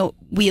like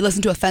we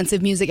listen to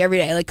offensive music every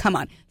day. Like, come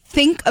on,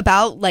 think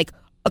about like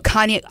a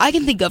Kanye. I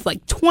can think of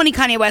like 20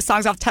 Kanye West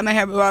songs off the top of my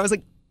head where I was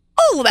like,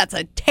 oh, that's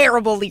a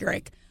terrible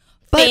lyric.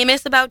 But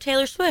Famous about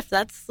Taylor Swift.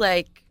 That's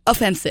like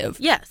offensive.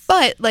 yes,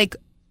 But like,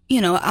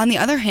 on the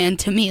other hand,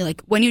 to me,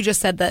 like when you just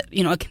said that,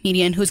 a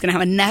comedian who's going to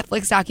have a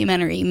Netflix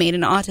documentary made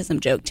an autism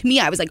joke, to me,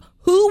 I was like,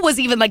 who was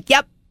even like,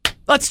 yep,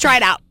 let's try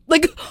it out.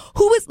 Like,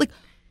 who was like,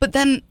 but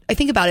then I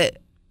think about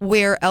it,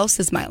 where else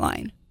is my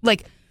line?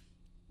 Like,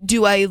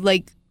 do I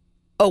like,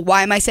 oh,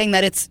 why am I saying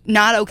that it's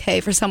not okay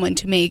for someone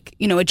to make,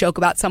 a joke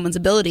about someone's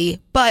ability,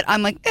 but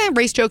I'm like,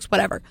 race jokes,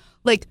 whatever.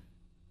 Like,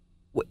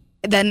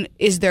 then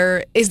is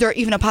there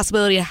even a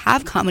possibility to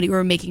have comedy where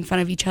we're making fun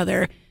of each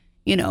other,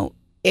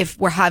 if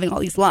we're having all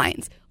these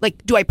lines?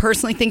 Like, do I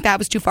personally think that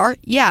was too far?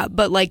 Yeah,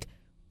 but like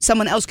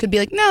someone else could be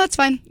like, no, that's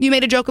fine. You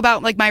made a joke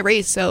about like my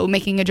race, so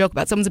making a joke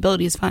about someone's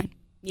ability is fine.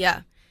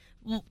 yeah.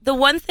 The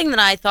one thing that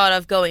I thought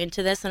of going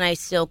into this, and I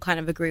still kind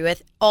of agree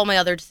with, all my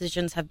other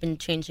decisions have been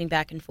changing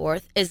back and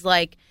forth, is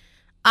like,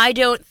 I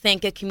don't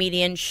think a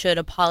comedian should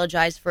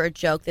apologize for a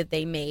joke that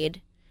they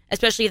made,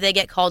 especially if they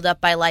get called up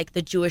by like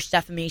the Jewish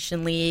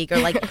Defamation League or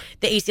like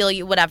the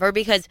ACLU, whatever,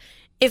 because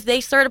if they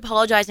start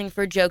apologizing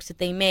for jokes that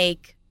they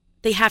make,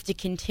 they have to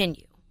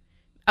continue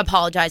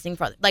apologizing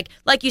for it.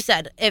 Like you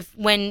said, if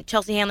when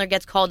Chelsea Handler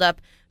gets called up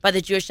by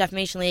the Jewish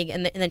Defamation League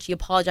and then she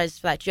apologizes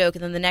for that joke,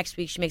 and then the next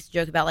week she makes a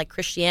joke about like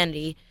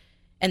Christianity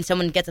and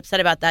someone gets upset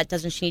about that,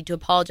 doesn't she need to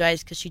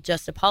apologize because she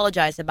just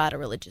apologized about a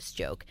religious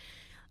joke?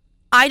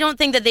 I don't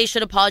think that they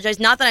should apologize.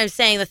 Not that I'm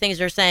saying the things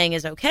they're saying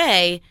is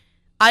okay.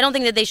 I don't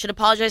think that they should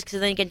apologize because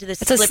then you get into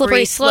this It's a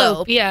slippery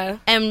slope. Yeah.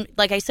 And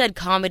like I said,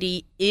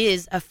 comedy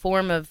is a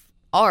form of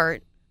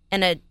art,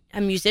 and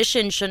a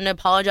musician shouldn't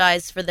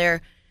apologize for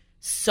their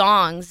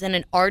songs, and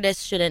an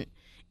artist shouldn't.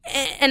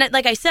 And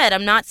like I said,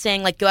 I'm not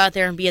saying like go out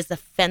there and be as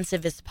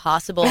offensive as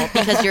possible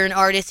because you're an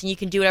artist and you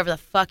can do whatever the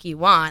fuck you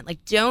want.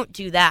 Like, don't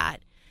do that.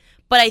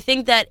 But I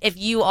think that if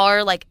you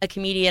are like a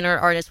comedian or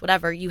artist,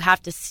 whatever, you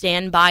have to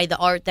stand by the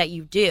art that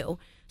you do.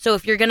 So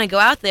if you're going to go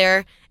out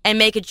there and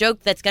make a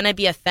joke that's going to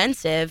be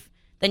offensive,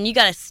 then you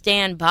got to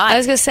stand by. I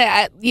was going to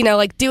say,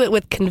 like, do it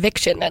with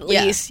conviction at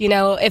least.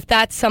 If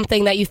that's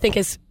something that you think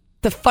is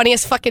the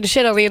funniest fucking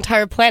shit on the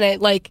entire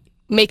planet, like,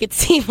 make it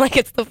seem like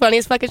it's the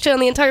funniest fucking shit on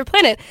the entire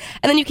planet.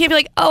 And then you can't be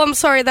like, oh, I'm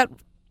sorry, that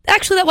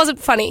wasn't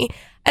funny.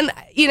 And,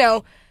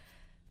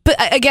 but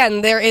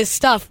again, there is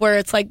stuff where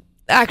it's like,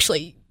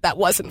 actually, that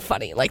wasn't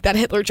funny. Like, that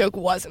Hitler joke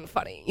wasn't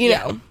funny, you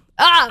know?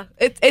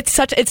 It's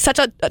such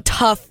a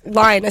tough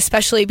line,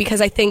 especially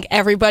because I think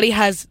everybody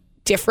has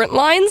different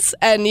lines,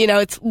 and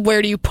it's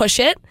where do you push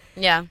it?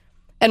 Yeah.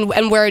 And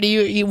where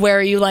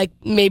are you like,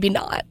 maybe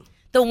not?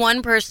 The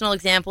one personal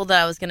example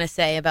that I was going to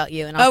say about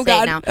you, and I'll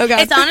say it now. Oh,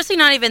 God. It's honestly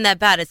not even that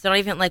bad. It's not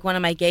even like one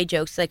of my gay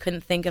jokes. I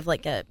couldn't think of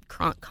like a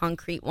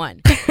concrete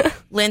one.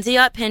 Lindsay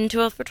got pinned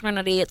to a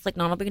fraternity. It's like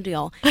not a big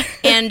deal.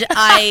 And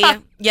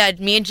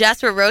me and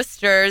Jess were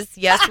roasters.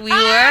 Yes, we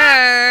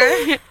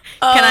were.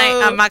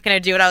 I'm not going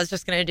to do what I was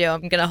just going to do.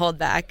 I'm going to hold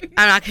back.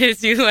 I'm not going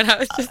to do what I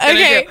was just going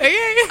to do.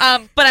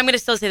 Okay. But I'm going to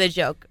still say the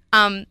joke.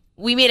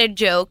 We made a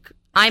joke.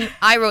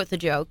 I wrote the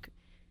joke.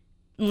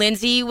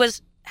 Lindsay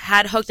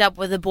had hooked up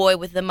with a boy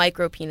with a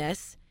micro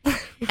penis,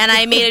 and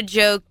I made a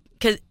joke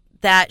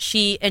that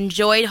she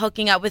enjoyed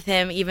hooking up with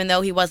him even though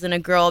he wasn't a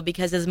girl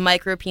because his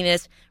micro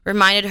penis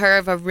reminded her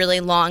of a really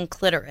long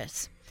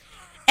clitoris.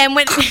 And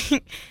one of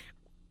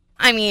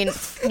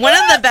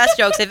the best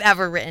jokes I've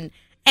ever written.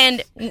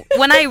 And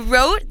when I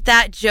wrote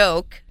that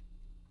joke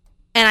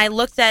and I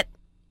looked at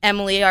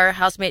Emily, our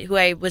housemate who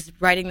I was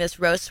writing this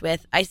roast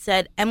with, I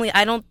said, Emily,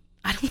 I don't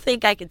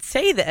think I could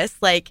say this.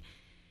 Like,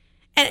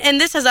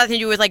 and this has nothing to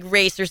do with like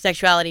race or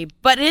sexuality,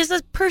 but it is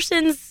a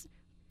person's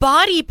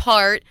body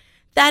part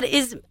that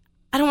is,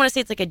 I don't want to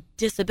say it's like a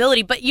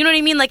disability, but you know what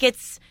I mean? Like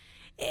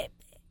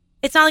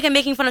it's not like I'm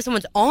making fun of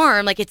someone's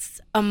arm. Like,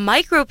 it's a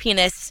micro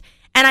penis.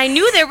 And I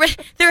knew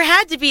there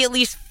had to be at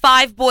least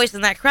 5 boys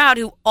in that crowd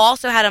who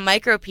also had a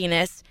micro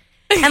penis.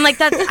 And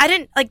like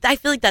I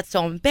feel like that's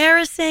so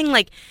embarrassing.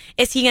 Like,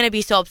 is he going to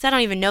be so upset? I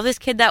don't even know this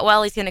kid that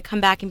well. He's going to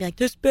come back and be like,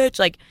 this bitch.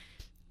 Like,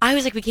 I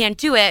was like, we can't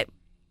do it.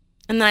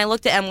 And then I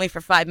looked at Emily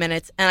for 5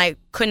 minutes and I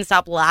couldn't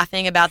stop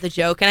laughing about the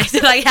joke. And I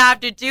said, I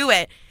have to do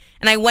it.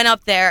 And I went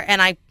up there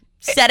and I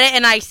said it,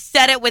 and I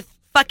said it with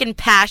fucking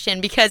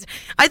passion because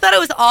I thought it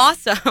was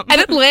awesome. And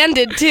it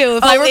landed too,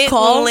 if I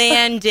recall. It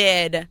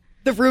landed.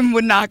 The room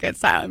would not get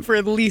silent for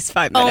at least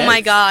 5 minutes. Oh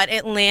my God,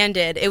 it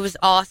landed. It was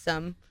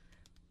awesome.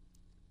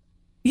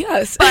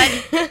 Yes.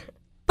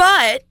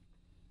 But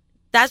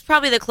that's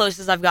probably the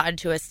closest I've gotten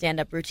to a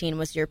stand-up routine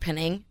was your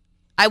pinning.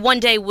 I one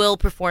day will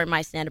perform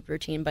my stand-up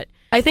routine, but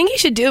I think you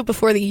should do it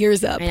before the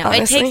year's up. I know.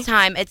 Honestly. It takes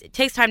time. It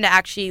takes time to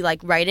actually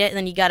like write it, and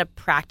then you got to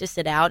practice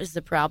it out. Is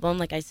the problem?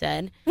 Like I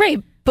said,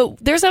 Right, but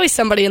there's always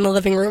somebody in the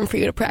living room for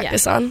you to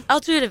practice on. I'll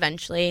do it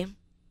eventually.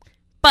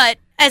 But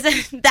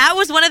that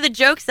was one of the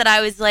jokes that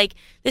I was like,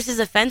 this is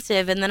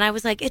offensive, and then I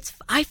was like,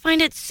 I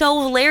find it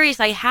so hilarious.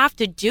 I have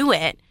to do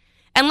it.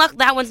 And look,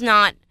 that one's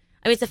not.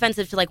 I mean, it's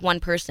offensive to like one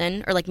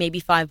person or like maybe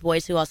 5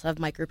 boys who also have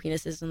micro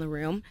penises in the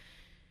room.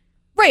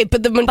 Right,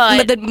 but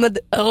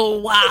oh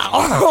wow,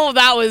 oh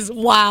that was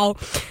wow.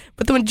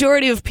 But the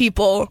majority of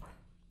people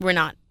We're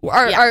not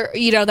are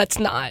that's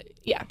not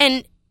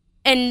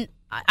and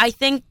I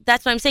think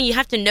that's what I'm saying. You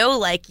have to know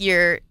like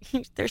they're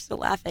still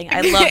laughing.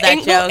 I love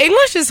that joke.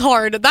 English is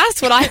hard.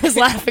 That's what I was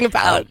laughing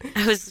about.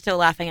 I was still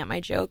laughing at my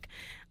joke.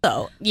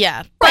 So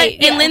yeah, right.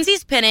 But in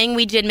Lindsay's pinning,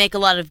 we did make a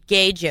lot of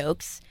gay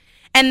jokes.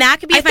 And that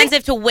could be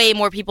offensive to way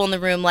more people in the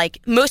room. Like,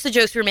 most of the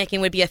jokes we were making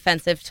would be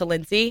offensive to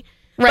Lindsay.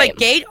 Right.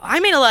 But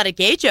I made a lot of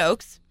gay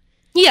jokes.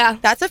 Yeah.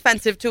 That's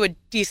offensive to a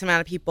decent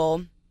amount of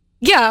people.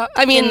 Yeah,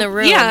 I mean, in the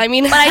room. Yeah, I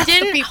mean, but I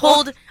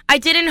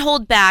didn't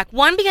hold back.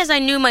 One, because I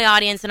knew my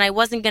audience and I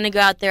wasn't going to go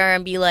out there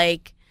and be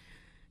like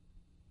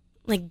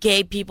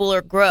gay people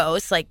are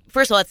gross. Like,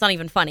 first of all, that's not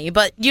even funny,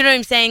 but you know what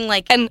I'm saying?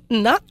 Like, and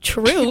not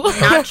true.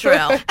 Not true.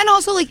 And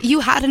also, like, you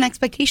had an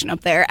expectation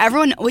up there.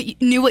 Everyone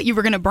knew what you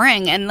were going to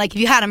bring. And, like,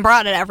 if you hadn't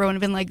brought it, everyone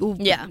would have been like, ooh.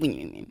 Yeah.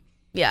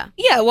 Yeah.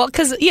 Yeah, well,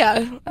 because,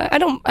 I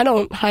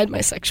don't hide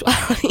my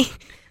sexuality.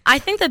 I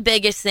think the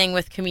biggest thing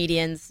with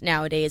comedians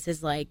nowadays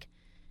is, like,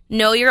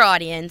 know your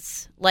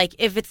audience. Like,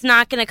 if it's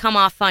not going to come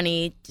off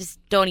funny, just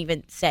don't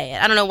even say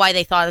it. I don't know why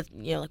they thought,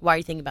 like, why are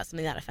you thinking about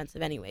something that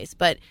offensive anyways?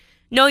 But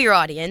know your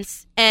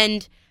audience.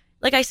 And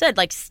like I said,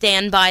 like,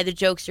 stand by the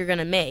jokes you're going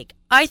to make.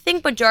 I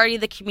think majority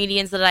of the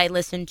comedians that I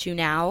listen to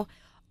now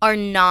are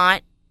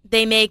not,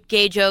 they make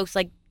gay jokes,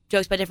 like,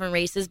 jokes by different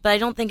races, but I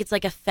don't think it's,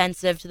 like,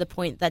 offensive to the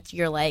point that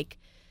you're like,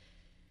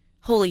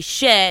 holy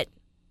shit,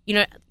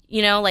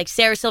 like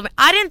Sarah Silverman.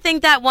 I didn't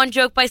think that one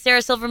joke by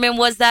Sarah Silverman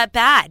was that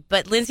bad,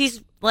 but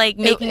Lindsay's like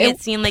making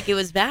it seem like it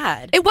was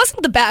bad. It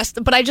wasn't the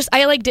best, but I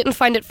didn't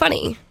find it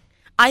funny.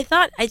 I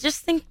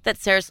just think that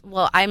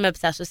I'm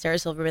obsessed with Sarah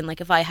Silverman.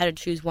 Like, if I had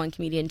to choose one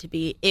comedian to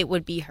be, it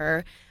would be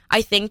her.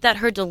 I think that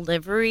her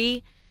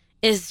delivery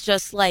is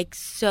just like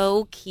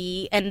so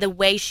key, and the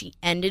way she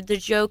ended the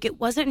joke, it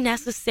wasn't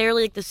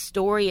necessarily like the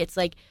story. It's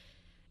like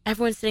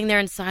everyone's sitting there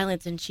in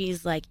silence, and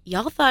she's like,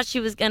 y'all thought she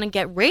was going to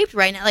get raped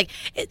right now. Like,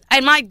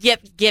 I'm not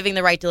giving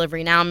the right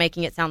delivery. Now I'm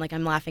making it sound like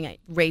I'm laughing at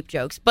rape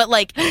jokes. But,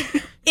 like,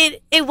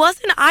 it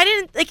wasn't,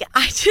 I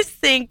just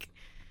think,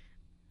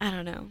 I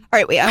don't know. All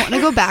right, wait, I want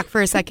to go back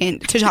for a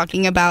second to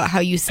talking about how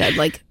you said,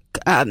 like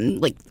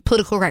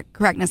political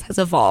correctness has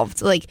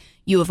evolved. Like,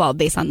 you evolved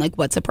based on, like,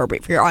 what's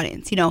appropriate for your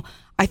audience.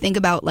 I think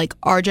about, like,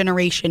 our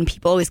generation,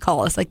 people always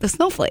call us, like, the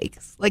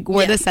snowflakes. Like,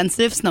 we're the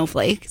sensitive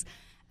snowflakes.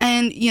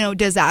 And,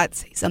 does that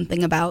say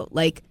something about,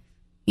 like,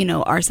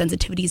 our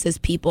sensitivities as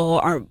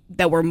people are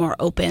that we're more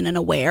open and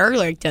aware?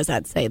 Like, does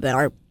that say that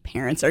our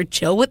parents are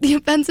chill with the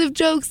offensive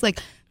jokes? Like,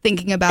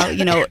 thinking about,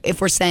 if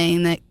we're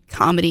saying that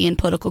comedy and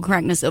political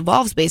correctness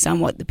evolves based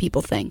on what the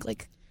people think.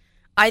 Like,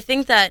 I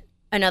think that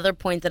another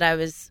point that I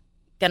was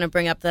going to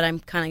bring up that I'm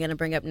kind of going to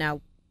bring up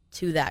now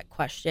to that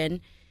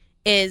question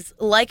is,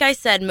 like I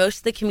said, most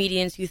of the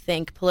comedians who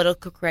think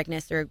political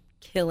correctness are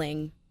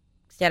killing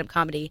stand-up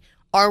comedy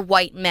are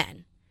white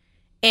men.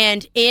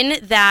 And in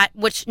that,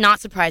 which not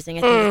surprising,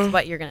 I think that's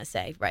what you're going to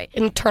say, right?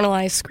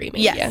 Internalized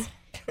screaming. Yes. Yeah.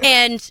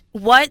 And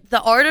what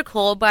the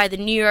article by the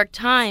New York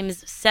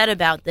Times said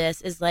about this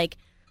is like,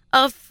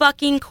 of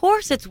fucking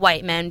course it's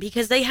white men,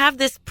 because they have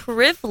this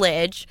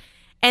privilege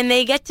and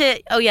they get to,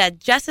 oh yeah,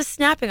 Jess is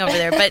snapping over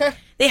there, but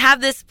they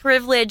have this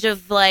privilege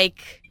of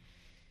like,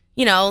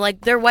 like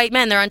they're white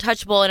men, they're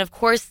untouchable. And of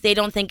course they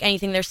don't think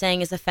anything they're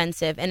saying is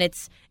offensive. And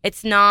it's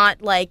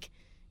not like,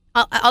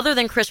 other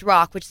than Chris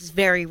Rock, which is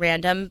very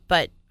random,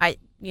 but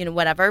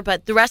whatever.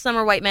 But the rest of them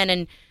are white men,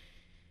 and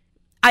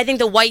I think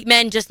the white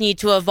men just need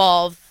to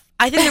evolve.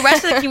 I think the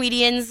rest of the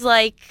comedians,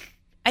 I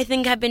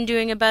think have been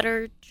doing a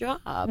better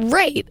job.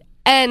 Right.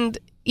 And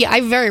yeah,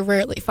 I very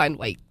rarely find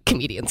white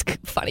comedians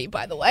funny,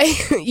 by the way.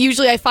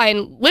 Usually I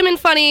find women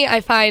funny.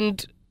 I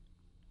find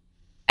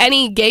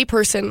any gay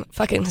person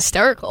fucking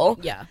hysterical.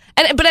 Yeah.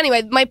 But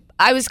anyway,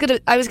 I was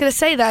gonna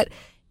say that,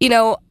 you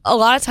know, a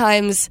lot of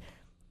times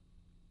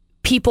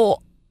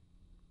people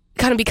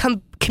kind of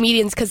become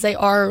comedians because they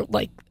are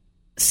like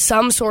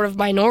some sort of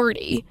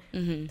minority,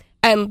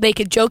 and they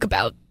could joke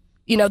about,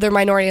 you know, their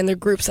minority and their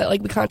groups that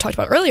like we kind of talked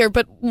about earlier.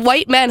 But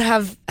white men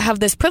have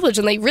this privilege,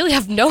 and they really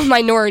have no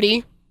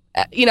minority,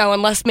 you know,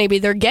 unless maybe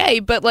they're gay.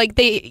 But like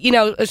they, you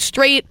know, a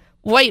straight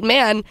white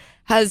man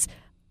has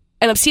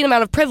an obscene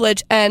amount of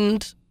privilege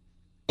and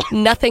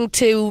nothing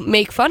to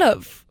make fun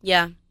of.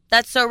 Yeah,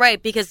 that's so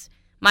right, because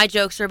my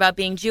jokes are about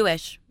being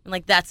Jewish.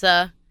 Like, that's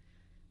a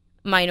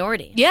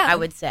minority, I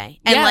would say.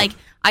 And, like,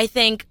 I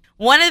think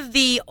one of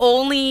the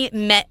only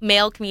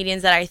male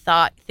comedians that I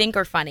think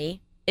are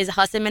funny is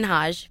Hasan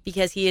Minhaj,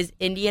 because he is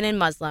Indian and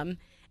Muslim.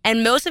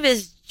 And most of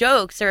his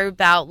jokes are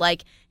about,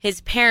 like,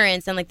 his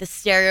parents and, like, the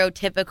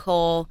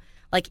stereotypical,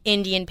 like,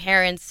 Indian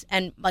parents.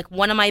 And, like,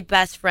 one of my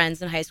best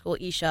friends in high school,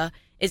 Isha,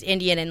 is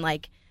Indian. And,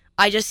 like,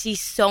 I just see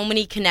so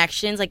many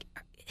connections. Like,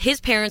 his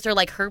parents are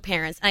like her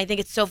parents. And I think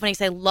it's so funny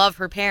because I love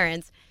her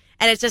parents.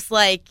 And it's just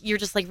like, you're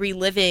just like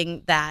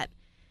reliving that.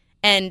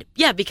 And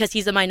yeah, because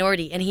he's a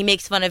minority and he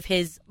makes fun of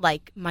his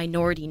like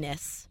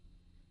minorityness.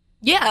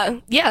 Yeah.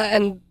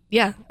 And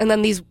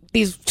then these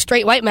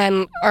straight white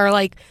men are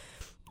like,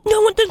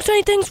 no one thinks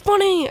anything's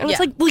funny. And it's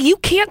like, well, you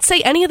can't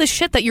say any of the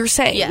shit that you're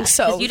saying. Yeah,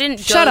 so you didn't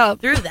shut go up.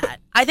 through that.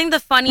 I think the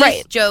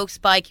funniest jokes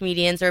by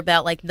comedians are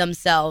about like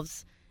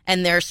themselves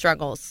and their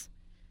struggles.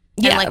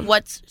 Yeah. And like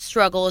what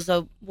struggle is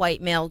a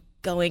white male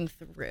going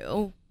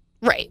through.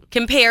 Right.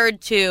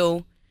 Compared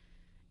to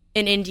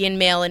an Indian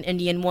male, an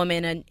Indian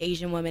woman, an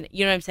Asian woman.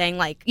 You know what I'm saying?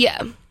 Like, yeah.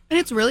 And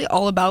it's really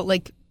all about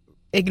like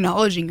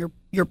acknowledging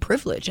your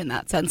privilege in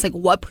that sense. Like,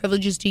 what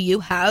privileges do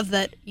you have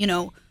that, you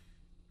know,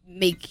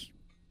 make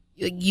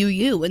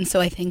you? And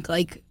so I think,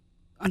 like,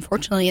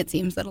 unfortunately, it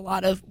seems that a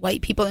lot of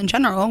white people in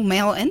general,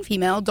 male and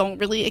female, don't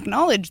really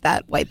acknowledge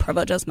that white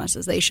privilege as much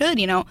as they should.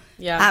 You know,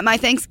 at my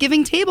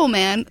Thanksgiving table,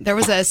 man, there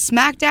was a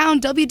SmackDown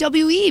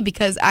WWE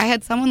because I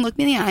had someone look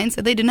me in the eye and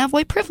said they didn't have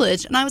white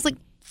privilege. And I was like,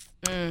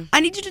 I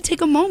need you to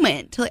take a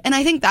moment to, and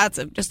I think that's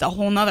just a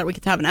whole nother, we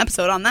could have an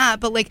episode on that,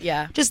 but like,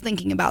 just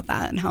thinking about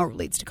that and how it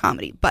relates to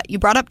comedy. But you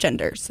brought up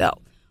gender. So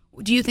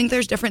do you think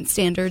there's different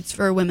standards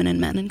for women and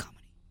men in comedy?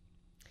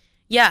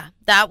 Yeah,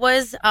 that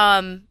was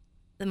The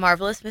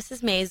Marvelous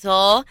Mrs.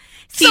 Maisel.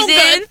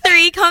 Season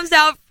 3 comes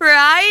out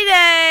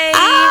Friday.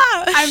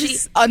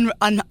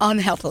 I'm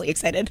unhealthily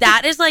excited.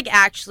 That is like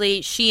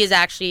she is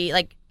actually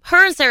like,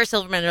 her and Sarah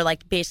Silverman are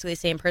like basically the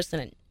same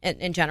person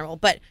in general,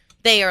 but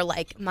they are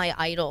like my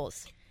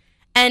idols.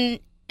 And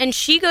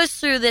she goes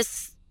through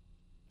this,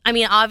 I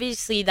mean,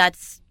 obviously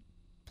that's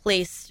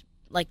placed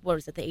like, what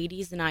was it, the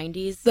 80s, the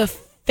 90s? The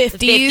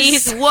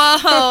 50s.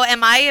 Whoa,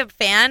 am I a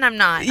fan? I'm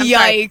not. I'm Yikes.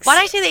 sorry. Why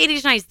did I say the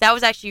 80s, 90s? That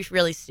was actually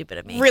really stupid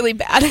of me. Really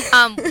bad.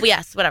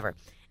 Yes, whatever.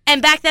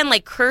 And back then,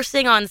 like,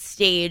 cursing on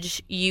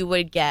stage, you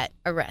would get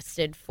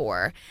arrested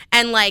for.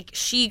 And, like,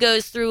 she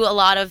goes through a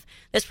lot of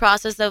this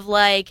process of,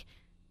 like,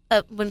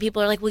 when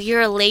people are like, well,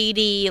 you're a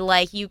lady,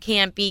 like, you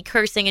can't be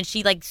cursing. And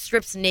she, like,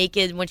 strips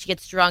naked when she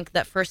gets drunk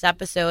that first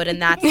episode.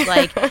 And that's,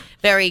 like,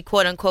 very,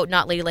 quote-unquote,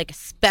 not ladylike,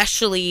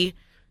 especially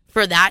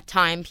for that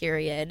time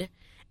period.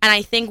 And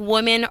I think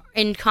women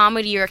in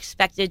comedy are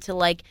expected to,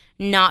 like,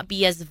 not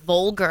be as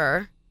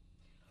vulgar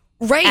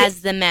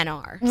as the men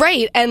are.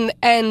 Right.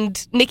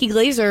 And Nikki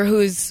Glaser,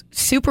 who's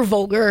super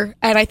vulgar,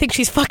 and I think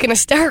she's fucking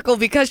hysterical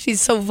because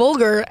she's so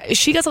vulgar,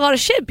 she gets a lot of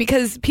shit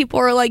because people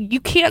are like, you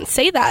can't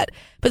say that.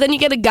 But then you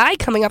get a guy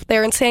coming up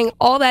there and saying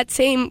all that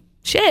same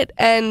shit,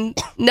 and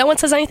no one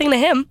says anything to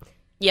him.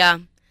 Yeah.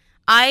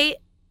 I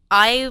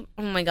oh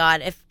my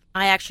God, if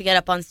I actually get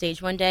up on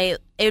stage one day,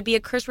 it would be a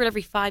curse word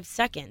every 5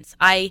 seconds.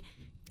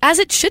 As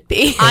it should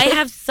be. I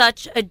have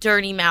such a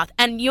dirty mouth.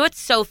 And you know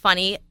what's so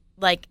funny?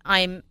 Like,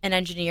 I'm an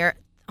engineer.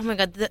 Oh my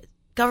God, the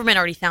government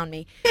already found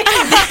me.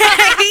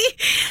 I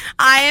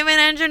am an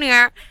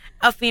engineer,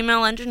 a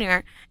female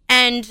engineer,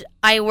 and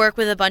I work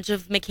with a bunch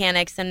of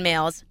mechanics and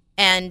males.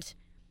 And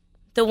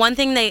the one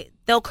thing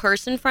they'll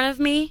curse in front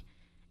of me,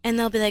 and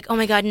they'll be like, "Oh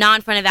my God, not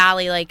in front of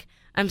Allie. Like,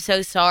 I'm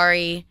so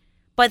sorry."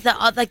 But the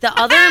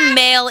other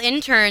male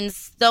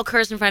interns, they'll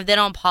curse in front of. They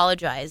don't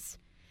apologize.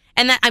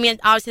 And that, I mean,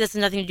 obviously this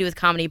has nothing to do with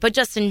comedy, but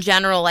just in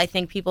general, I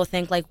think people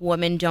think like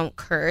women don't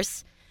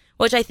curse,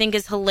 which I think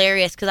is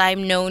hilarious because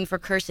I'm known for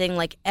cursing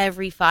like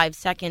every 5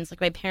 seconds.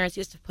 Like my parents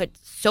used to put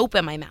soap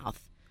in my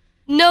mouth.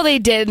 No, they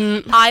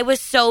didn't. I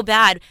was so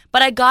bad,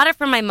 but I got it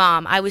from my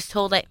mom. I was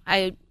told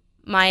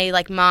my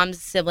like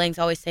mom's siblings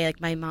always say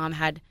like my mom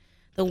had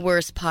the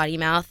worst potty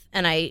mouth,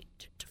 and I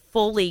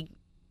fully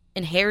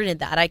inherited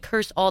that. I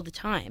curse all the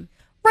time.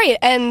 Right,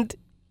 and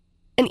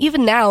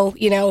even now,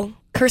 you know,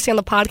 cursing on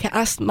the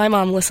podcast, my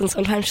mom listens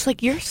sometimes. She's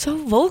like, "You're so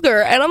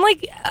vulgar," and I'm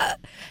like,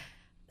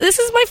 "This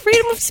is my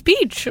freedom of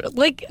speech."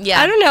 Like,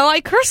 I don't know,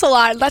 I curse a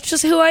lot. That's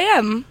just who I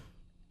am.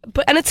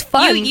 And it's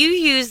fun. You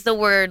use the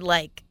word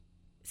like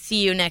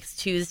 "see you next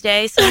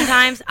Tuesday"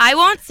 sometimes. I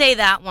won't say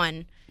that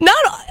one. Not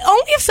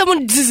only if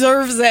someone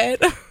deserves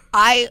it.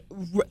 I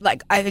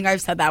think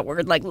I've said that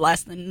word like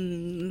less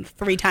than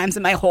 3 times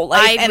in my whole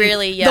life. And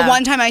the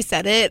one time I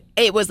said it,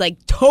 it was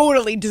like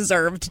totally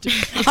deserved.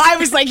 I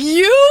was like,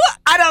 you?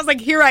 And I was like,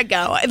 here I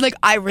go. And like,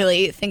 I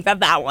really think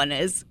that one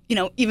is,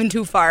 even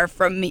too far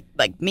from me.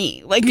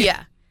 Like,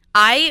 yeah.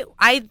 I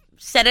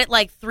said it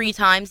like 3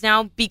 times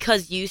now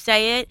because you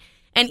say it.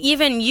 And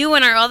even you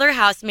and our other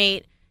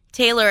housemate,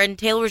 Taylor, and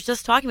Taylor was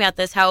just talking about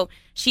this, how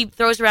she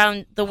throws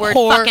around the word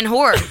fucking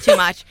whore too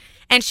much.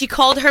 And she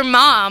called her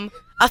mom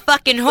a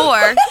fucking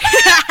whore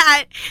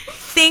at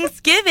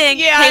Thanksgiving.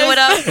 Yes. Hey, what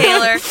up,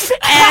 Taylor?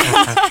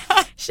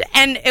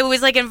 And it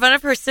was like in front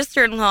of her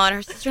sister-in-law, and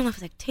her sister-in-law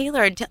was like,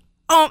 Taylor. And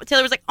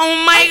Taylor was like,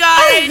 oh my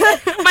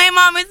God, my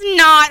mom is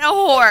not a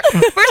whore.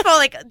 First of all,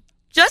 like,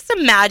 just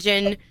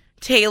imagine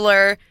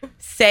Taylor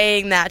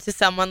saying that to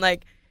someone,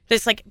 like,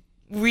 just like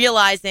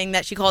realizing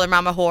that she called her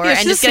mom a whore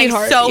and just getting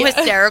so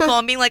hysterical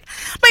and being like,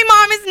 my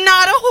mom is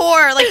not a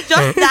whore. Like,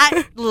 just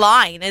that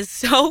line is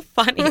so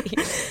funny.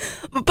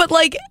 But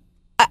like,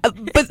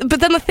 but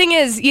then the thing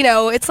is,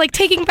 it's like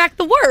taking back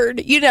the word,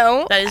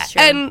 That is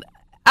true. And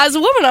as a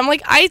woman, I'm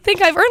like, I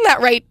think I've earned that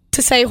right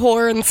to say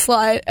whore and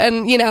slut,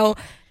 and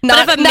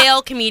but if a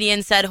male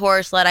comedian said whore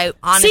or slut, I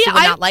honestly would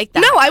not like that.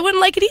 No, I wouldn't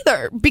like it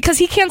either, because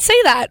he can't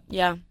say that.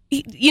 Yeah.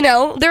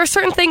 There are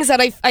certain things that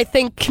I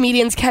think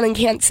comedians can and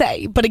can't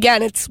say, but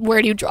again, it's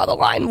where do you draw the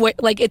line?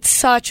 Like, it's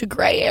such a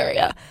gray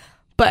area.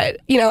 But,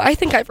 I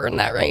think I've earned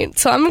that right,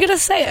 so I'm gonna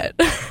say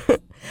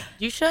it.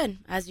 You should,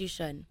 as you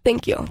should.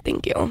 Thank you.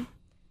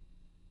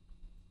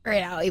 All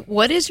right, Allie,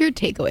 what is your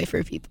takeaway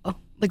for people?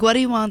 Like, what do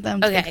you want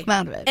them to come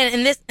out of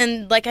it?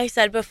 And like I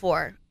said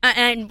before,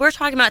 and we're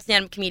talking about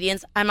stand-up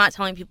comedians. I'm not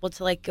telling people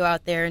to like go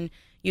out there and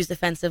use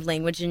offensive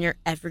language in your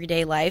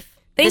everyday life.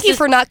 Thank you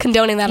for not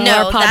condoning that on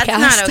our podcast. No,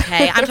 that's not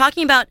okay. I'm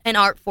talking about an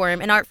art form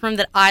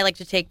that I like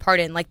to take part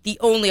in, like the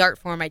only art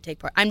form I take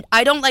part.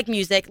 I don't like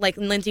music. Like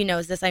Lindsay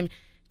knows this. I'm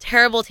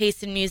terrible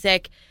taste in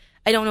music.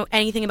 I don't know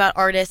anything about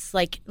artists,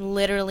 like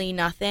literally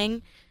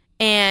nothing.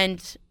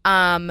 And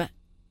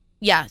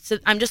yeah, so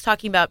I'm just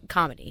talking about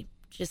comedy,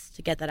 just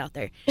to get that out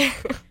there.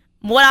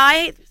 What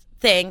I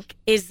think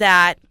is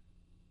that,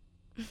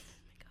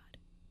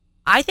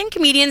 I think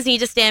comedians need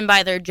to stand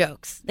by their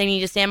jokes. They need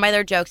to stand by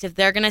their jokes. If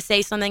they're going to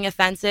say something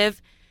offensive,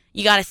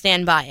 you got to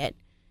stand by it.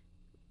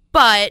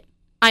 But,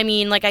 I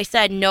mean, like I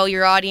said, know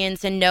your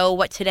audience and know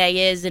what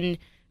today is, and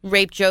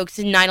rape jokes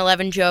and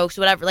 9/11 jokes,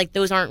 whatever. Like,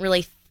 those aren't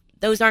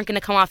going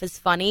to come off as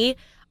funny.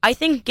 I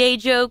think gay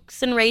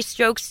jokes and race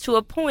jokes to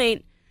a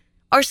point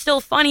are still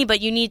funny, but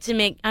you need to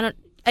make, if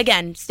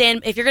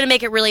you're going to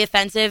make it really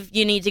offensive,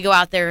 you need to go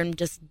out there and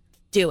just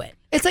do it.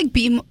 It's like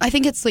I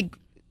think it's like,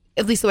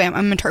 at least the way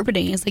I'm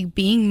interpreting it, is like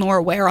being more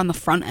aware on the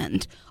front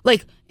end.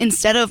 Like,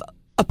 instead of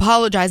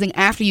apologizing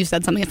after you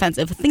said something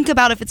offensive, think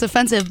about if it's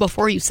offensive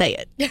before you say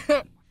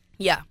it.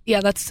 Yeah. Yeah,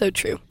 that's so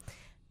true.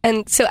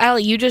 And so,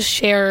 Allie, you just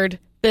shared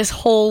this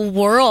whole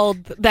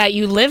world that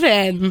you live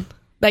in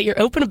that you're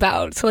open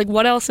about. So, like,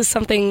 what else is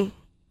something...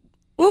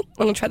 Well,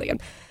 I'm going to try that again.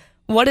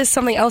 What is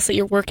something else that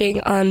you're working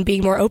on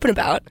being more open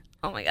about?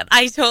 Oh, my God.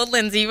 I told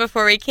Lindsay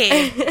before we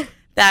came...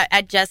 that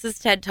at Jess's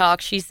TED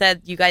Talk, she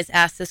said, you guys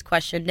asked this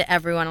question to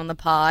everyone on the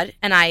pod.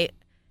 And I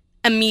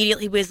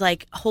immediately was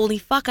like, holy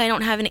fuck, I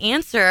don't have an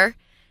answer.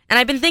 And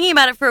I've been thinking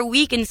about it for a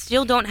week and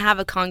still don't have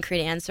a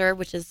concrete answer,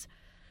 which is,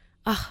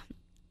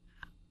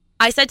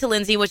 I said to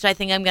Lindsay, which I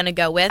think I'm going to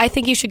go with. I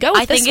think you should go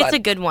with this I think it's a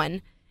good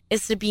one,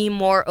 is to be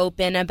more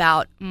open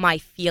about my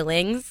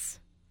feelings.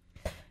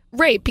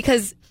 Right,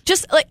 because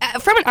just like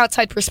from an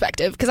outside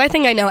perspective, because I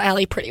think I know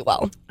Allie pretty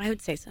well. I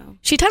would say so.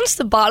 She tends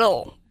to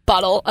bottle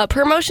up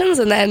her emotions,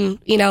 and then,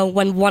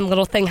 when one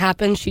little thing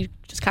happens, she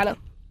just kind of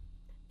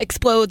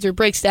explodes or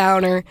breaks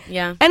down, or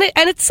and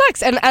it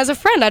sucks. And as a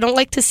friend, I don't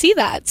like to see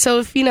that. So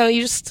if you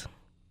just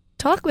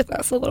talk with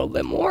us a little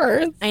bit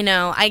more. I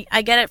know.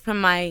 I get it from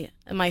my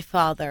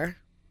father.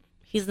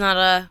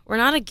 We're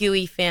not a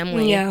gooey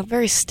family. Yeah,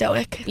 very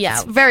stoic.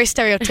 Yeah, it's very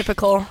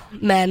stereotypical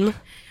men.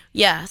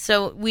 Yeah.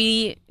 So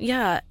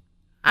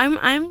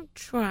I'm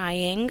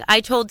trying. I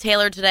told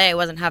Taylor today I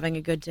wasn't having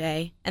a good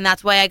day, and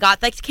that's why I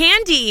got the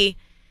candy.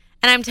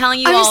 And I'm telling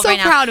you all right now. I'm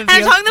so proud of you.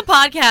 And I'm talking the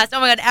podcast. Oh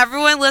my God,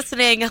 everyone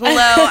listening,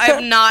 hello.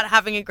 I'm not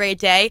having a great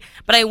day,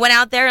 but I went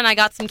out there and I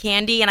got some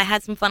candy and I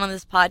had some fun on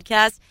this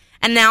podcast,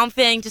 and now I'm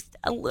feeling just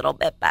a little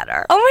bit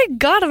better. Oh my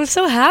God, I'm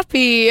so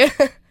happy.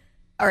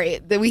 All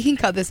right, then we can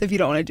cut this if you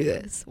don't want to do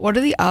this. What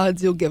are the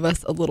odds you'll give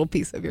us a little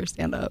piece of your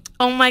stand-up?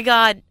 Oh my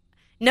God,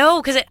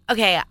 no, because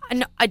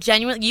I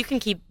genuinely, you can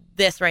keep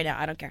this right now.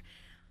 I don't care.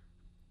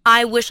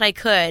 I wish I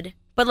could,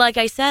 but like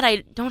I said, I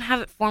don't have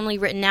it formally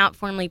written out,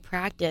 formally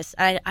practiced.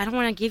 I don't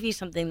want to give you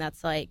something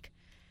that's like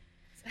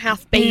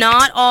half-baked,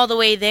 not all the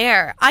way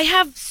there. I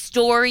have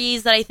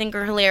stories that I think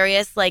are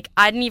hilarious. Like,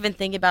 I didn't even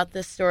think about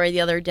this story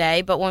the other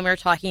day, but when we were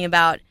talking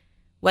about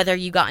whether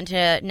you got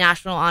into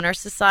National Honor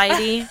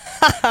Society,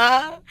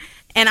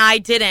 and I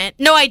didn't.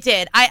 No, I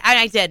did.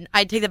 I did.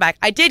 I take that back.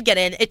 I did get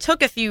in. It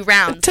took a few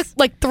rounds. It took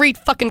like 3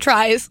 fucking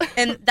tries.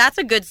 And that's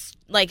a good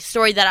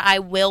story that I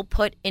will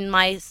put in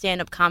my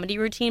stand-up comedy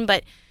routine.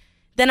 But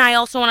then I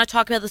also want to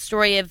talk about the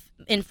story of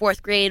in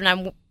 4th grade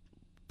when I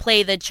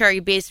play the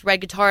cherry-based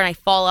red guitar and I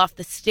fall off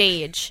the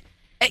stage.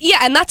 Yeah,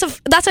 and that's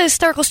a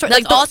hysterical story.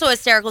 That's also a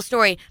hysterical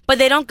story, but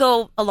they don't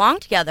go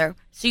along together.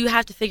 So you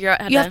have to figure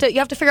out how you have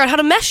to figure out how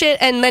to mesh it,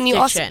 and then you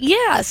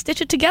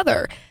stitch it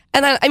together.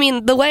 And then, I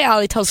mean, the way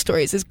Allie tells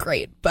stories is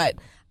great, but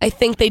I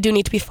think they do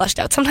need to be fleshed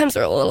out. Sometimes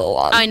they're a little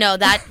long. I know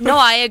that. No,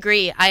 I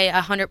agree.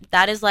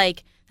 That is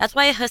like, that's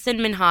why Hassan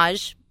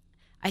Minhaj,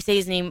 I say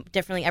his name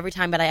differently every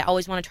time, but I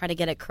always want to try to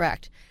get it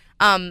correct,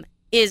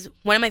 is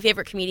one of my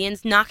favorite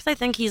comedians. Not because I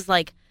think he's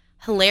like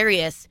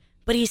hilarious,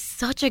 but he's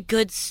such a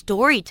good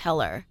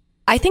storyteller.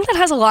 I think that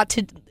has a lot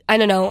to, I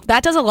don't know,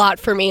 that does a lot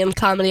for me in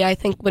comedy. I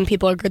think when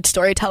people are good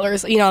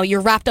storytellers, you know,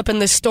 you're wrapped up in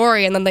this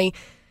story and then they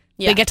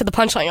get to the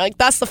punchline. You're like,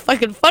 that's the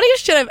fucking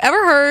funniest shit I've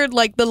ever heard.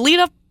 Like, the lead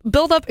up,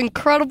 build up,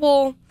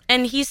 incredible.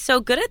 And he's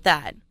so good at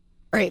that.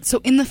 Right.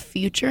 So in the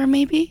future,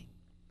 maybe?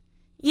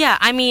 Yeah.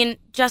 I mean,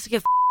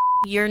 Jessica,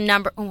 your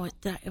number. Oh,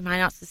 am I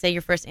not supposed to say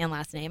your first and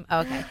last name?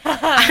 Oh, okay.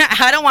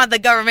 I don't want the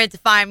government to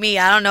find me.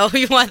 I don't know who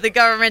you want the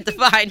government to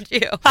find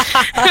you.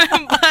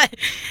 But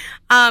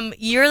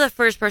you're the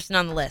first person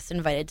on the list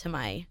invited to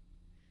my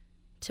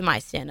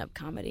stand-up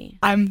comedy.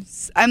 I'm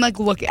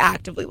like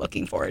actively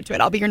looking forward to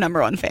it. I'll be your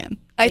number one fan.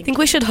 I think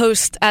we should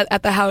host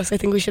at the house. I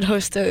think we should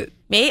host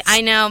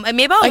I know.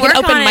 Maybe I'll like work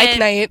an open on mic it.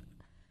 night.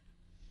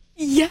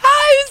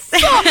 Yes.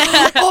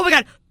 Oh my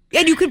God.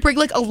 And you could bring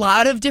like a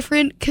lot of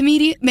different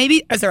comedians.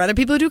 Maybe, is there other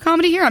people who do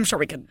comedy here? I'm sure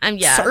we could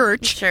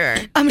search. Sure.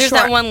 I'm There's sure.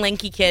 that one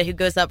lanky kid who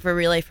goes up for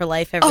Relay for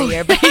Life every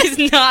year, but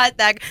he's not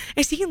that.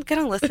 Is he going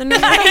to listen to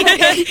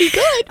me? He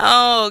could.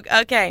 Oh,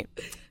 okay.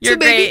 You're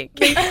great.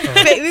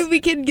 Maybe we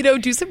can,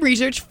 do some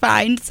research,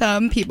 find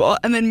some people,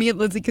 and then me and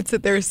Lindsay could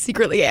sit there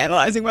secretly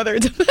analyzing whether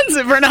it's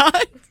offensive or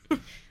not.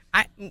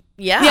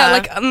 Yeah,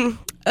 like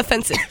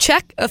offensive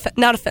check,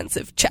 not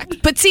offensive check.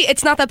 But see,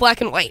 it's not that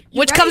black and white,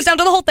 which comes down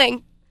to the whole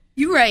thing.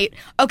 You're right.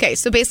 Okay,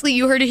 so basically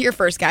you heard it here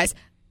first, guys.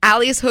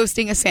 Allie is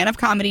hosting a stand-up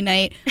comedy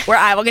night where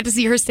I will get to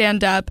see her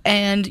stand up,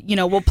 and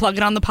we'll plug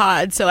it on the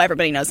pod so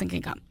everybody knows and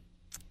can come.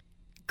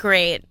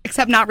 Great.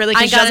 Except not really,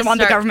 because she doesn't want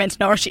the government to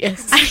know where she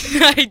is.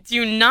 I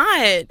do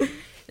not.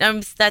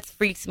 That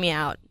freaks me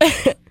out.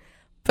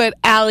 But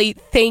Allie,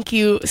 thank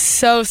you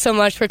so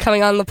much for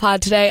coming on the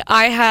pod today.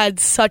 I had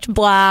such a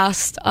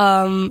blast,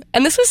 and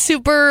this was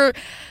super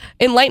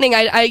enlightening.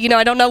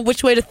 I don't know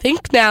which way to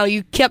think now.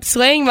 You kept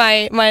swaying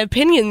my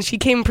opinions. You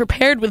came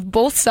prepared with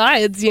both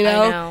sides. I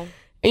know.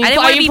 I didn't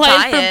want to be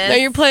biased.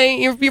 You're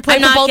playing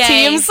for both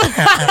teams.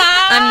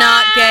 I'm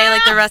not gay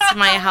like the rest of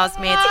my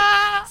housemates.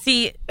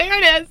 See, there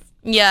it is.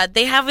 Yeah,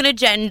 they have an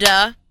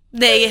agenda.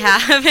 They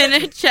have an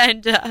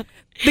agenda.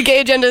 The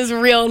gay agenda is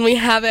real, and we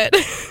have it.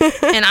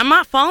 And I'm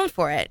not falling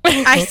for it.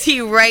 I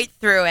see right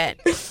through it.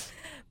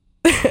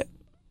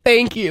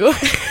 Thank you.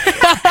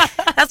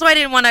 That's why I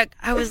didn't want to.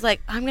 I was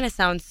like, I'm going to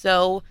sound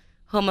so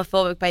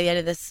homophobic by the end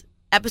of this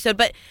episode,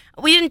 but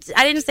I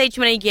didn't say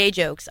too many gay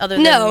jokes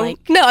other than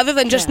other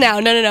than just now.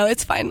 No,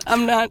 it's fine.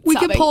 I'm not. We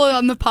could pull it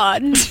on the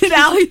pod. Did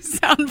Allie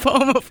sound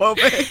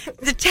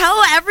homophobic? To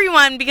tell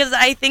everyone, because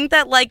I think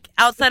that like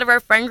outside of our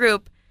friend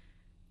group,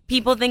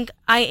 people think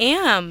I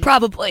am.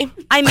 Probably.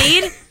 I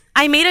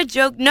made a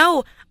joke.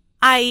 No,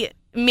 I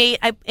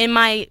in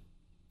my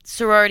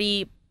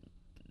sorority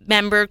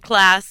member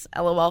class,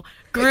 LOL,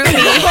 groupie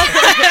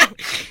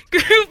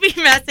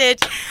message,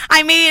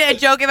 I made a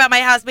joke about my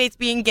housemates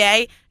being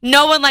gay.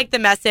 No one liked the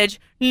message.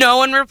 No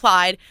one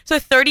replied. So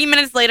 30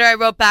 minutes later, I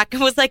wrote back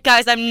and was like,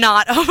 guys, I'm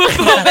not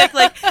homophobic.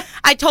 Like,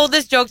 I told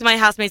this joke to my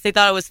housemates. They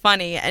thought it was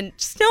funny. And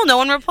still no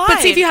one replied. But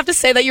see, if you have to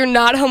say that you're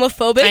not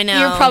homophobic, I know.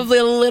 You're probably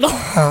a little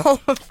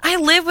I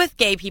live with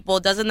gay people.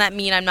 Doesn't that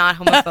mean I'm not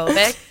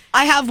homophobic?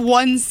 I have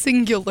one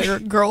singular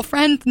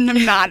girlfriend, and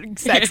I'm not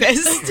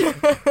sexist.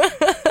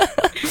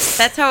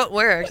 That's how it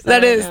works.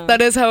 That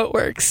is how it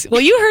works.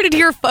 Well, you heard it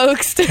here,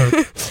 folks.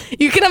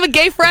 You can have a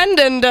gay friend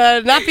and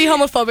not be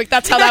homophobic.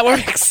 That's how that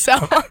works. So,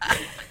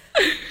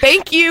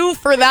 thank you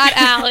for that,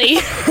 Allie.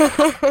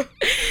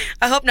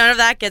 I hope none of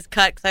that gets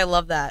cut because I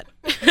love that.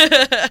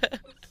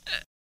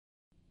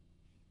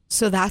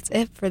 So that's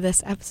it for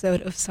this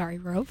episode of Sorry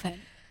We're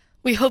Open.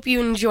 We hope you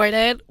enjoyed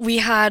it. We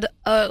had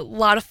a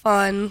lot of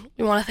fun.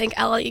 We want to thank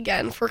Allie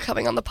again for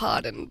coming on the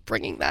pod and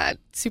bringing that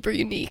super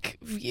unique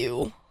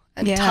view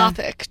and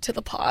topic to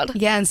the pod.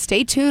 Yeah, and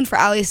stay tuned for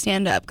Allie's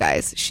stand-up,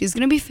 guys. She's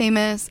going to be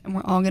famous, and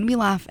we're all going to be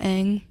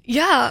laughing.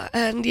 Yeah,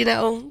 and,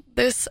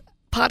 this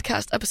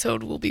podcast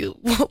episode will be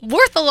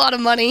worth a lot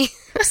of money.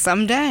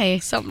 Someday.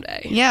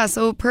 Yeah,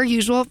 so per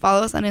usual,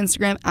 follow us on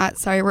Instagram at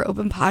Sorry We're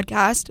Open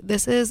Podcast.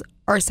 This is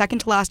our second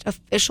to last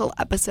official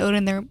episode,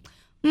 and there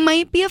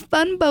might be a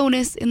fun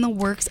bonus in the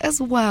works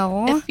as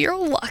well. If you're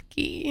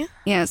lucky.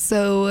 Yeah,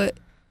 so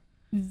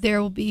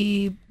there will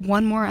be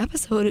one more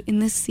episode in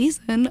this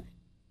season.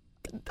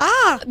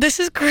 This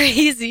is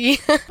crazy.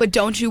 But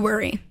don't you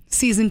worry.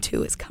 Season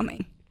 2 is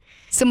coming.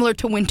 Similar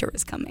to Winter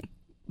is coming.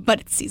 But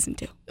it's season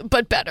 2.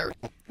 But better.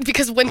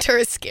 Because winter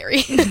is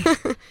scary.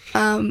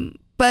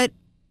 But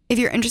if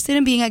you're interested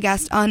in being a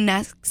guest on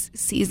next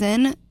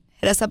season,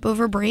 hit us up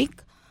over break.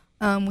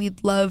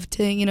 We'd love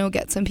to,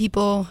 get some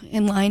people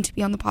in line to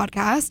be on the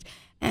podcast.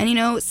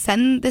 And,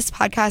 send this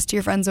podcast to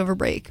your friends over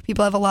break.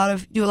 People have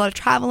do a lot of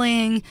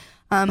traveling,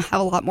 have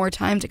a lot more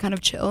time to kind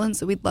of chill. And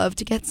so we'd love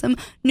to get some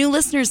new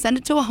listeners. Send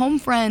it to a home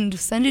friend.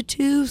 Send it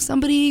to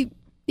somebody,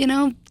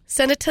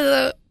 Send it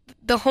to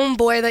the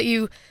homeboy that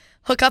you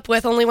hook up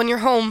with only when you're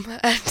home.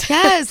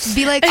 Yes.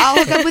 Be like, I'll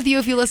hook up with you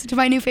if you listen to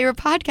my new favorite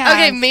podcast.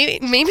 Okay,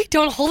 maybe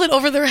don't hold it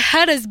over their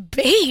head as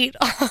bait.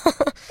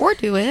 Or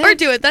do it. Or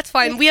do it. That's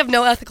fine. We have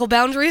no ethical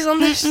boundaries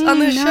on this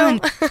show.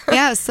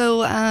 Yeah,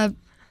 so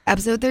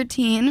episode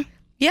 13.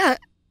 Yeah.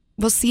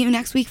 We'll see you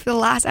next week for the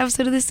last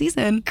episode of this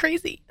season.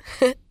 Crazy.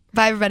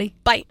 Bye, everybody.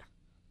 Bye.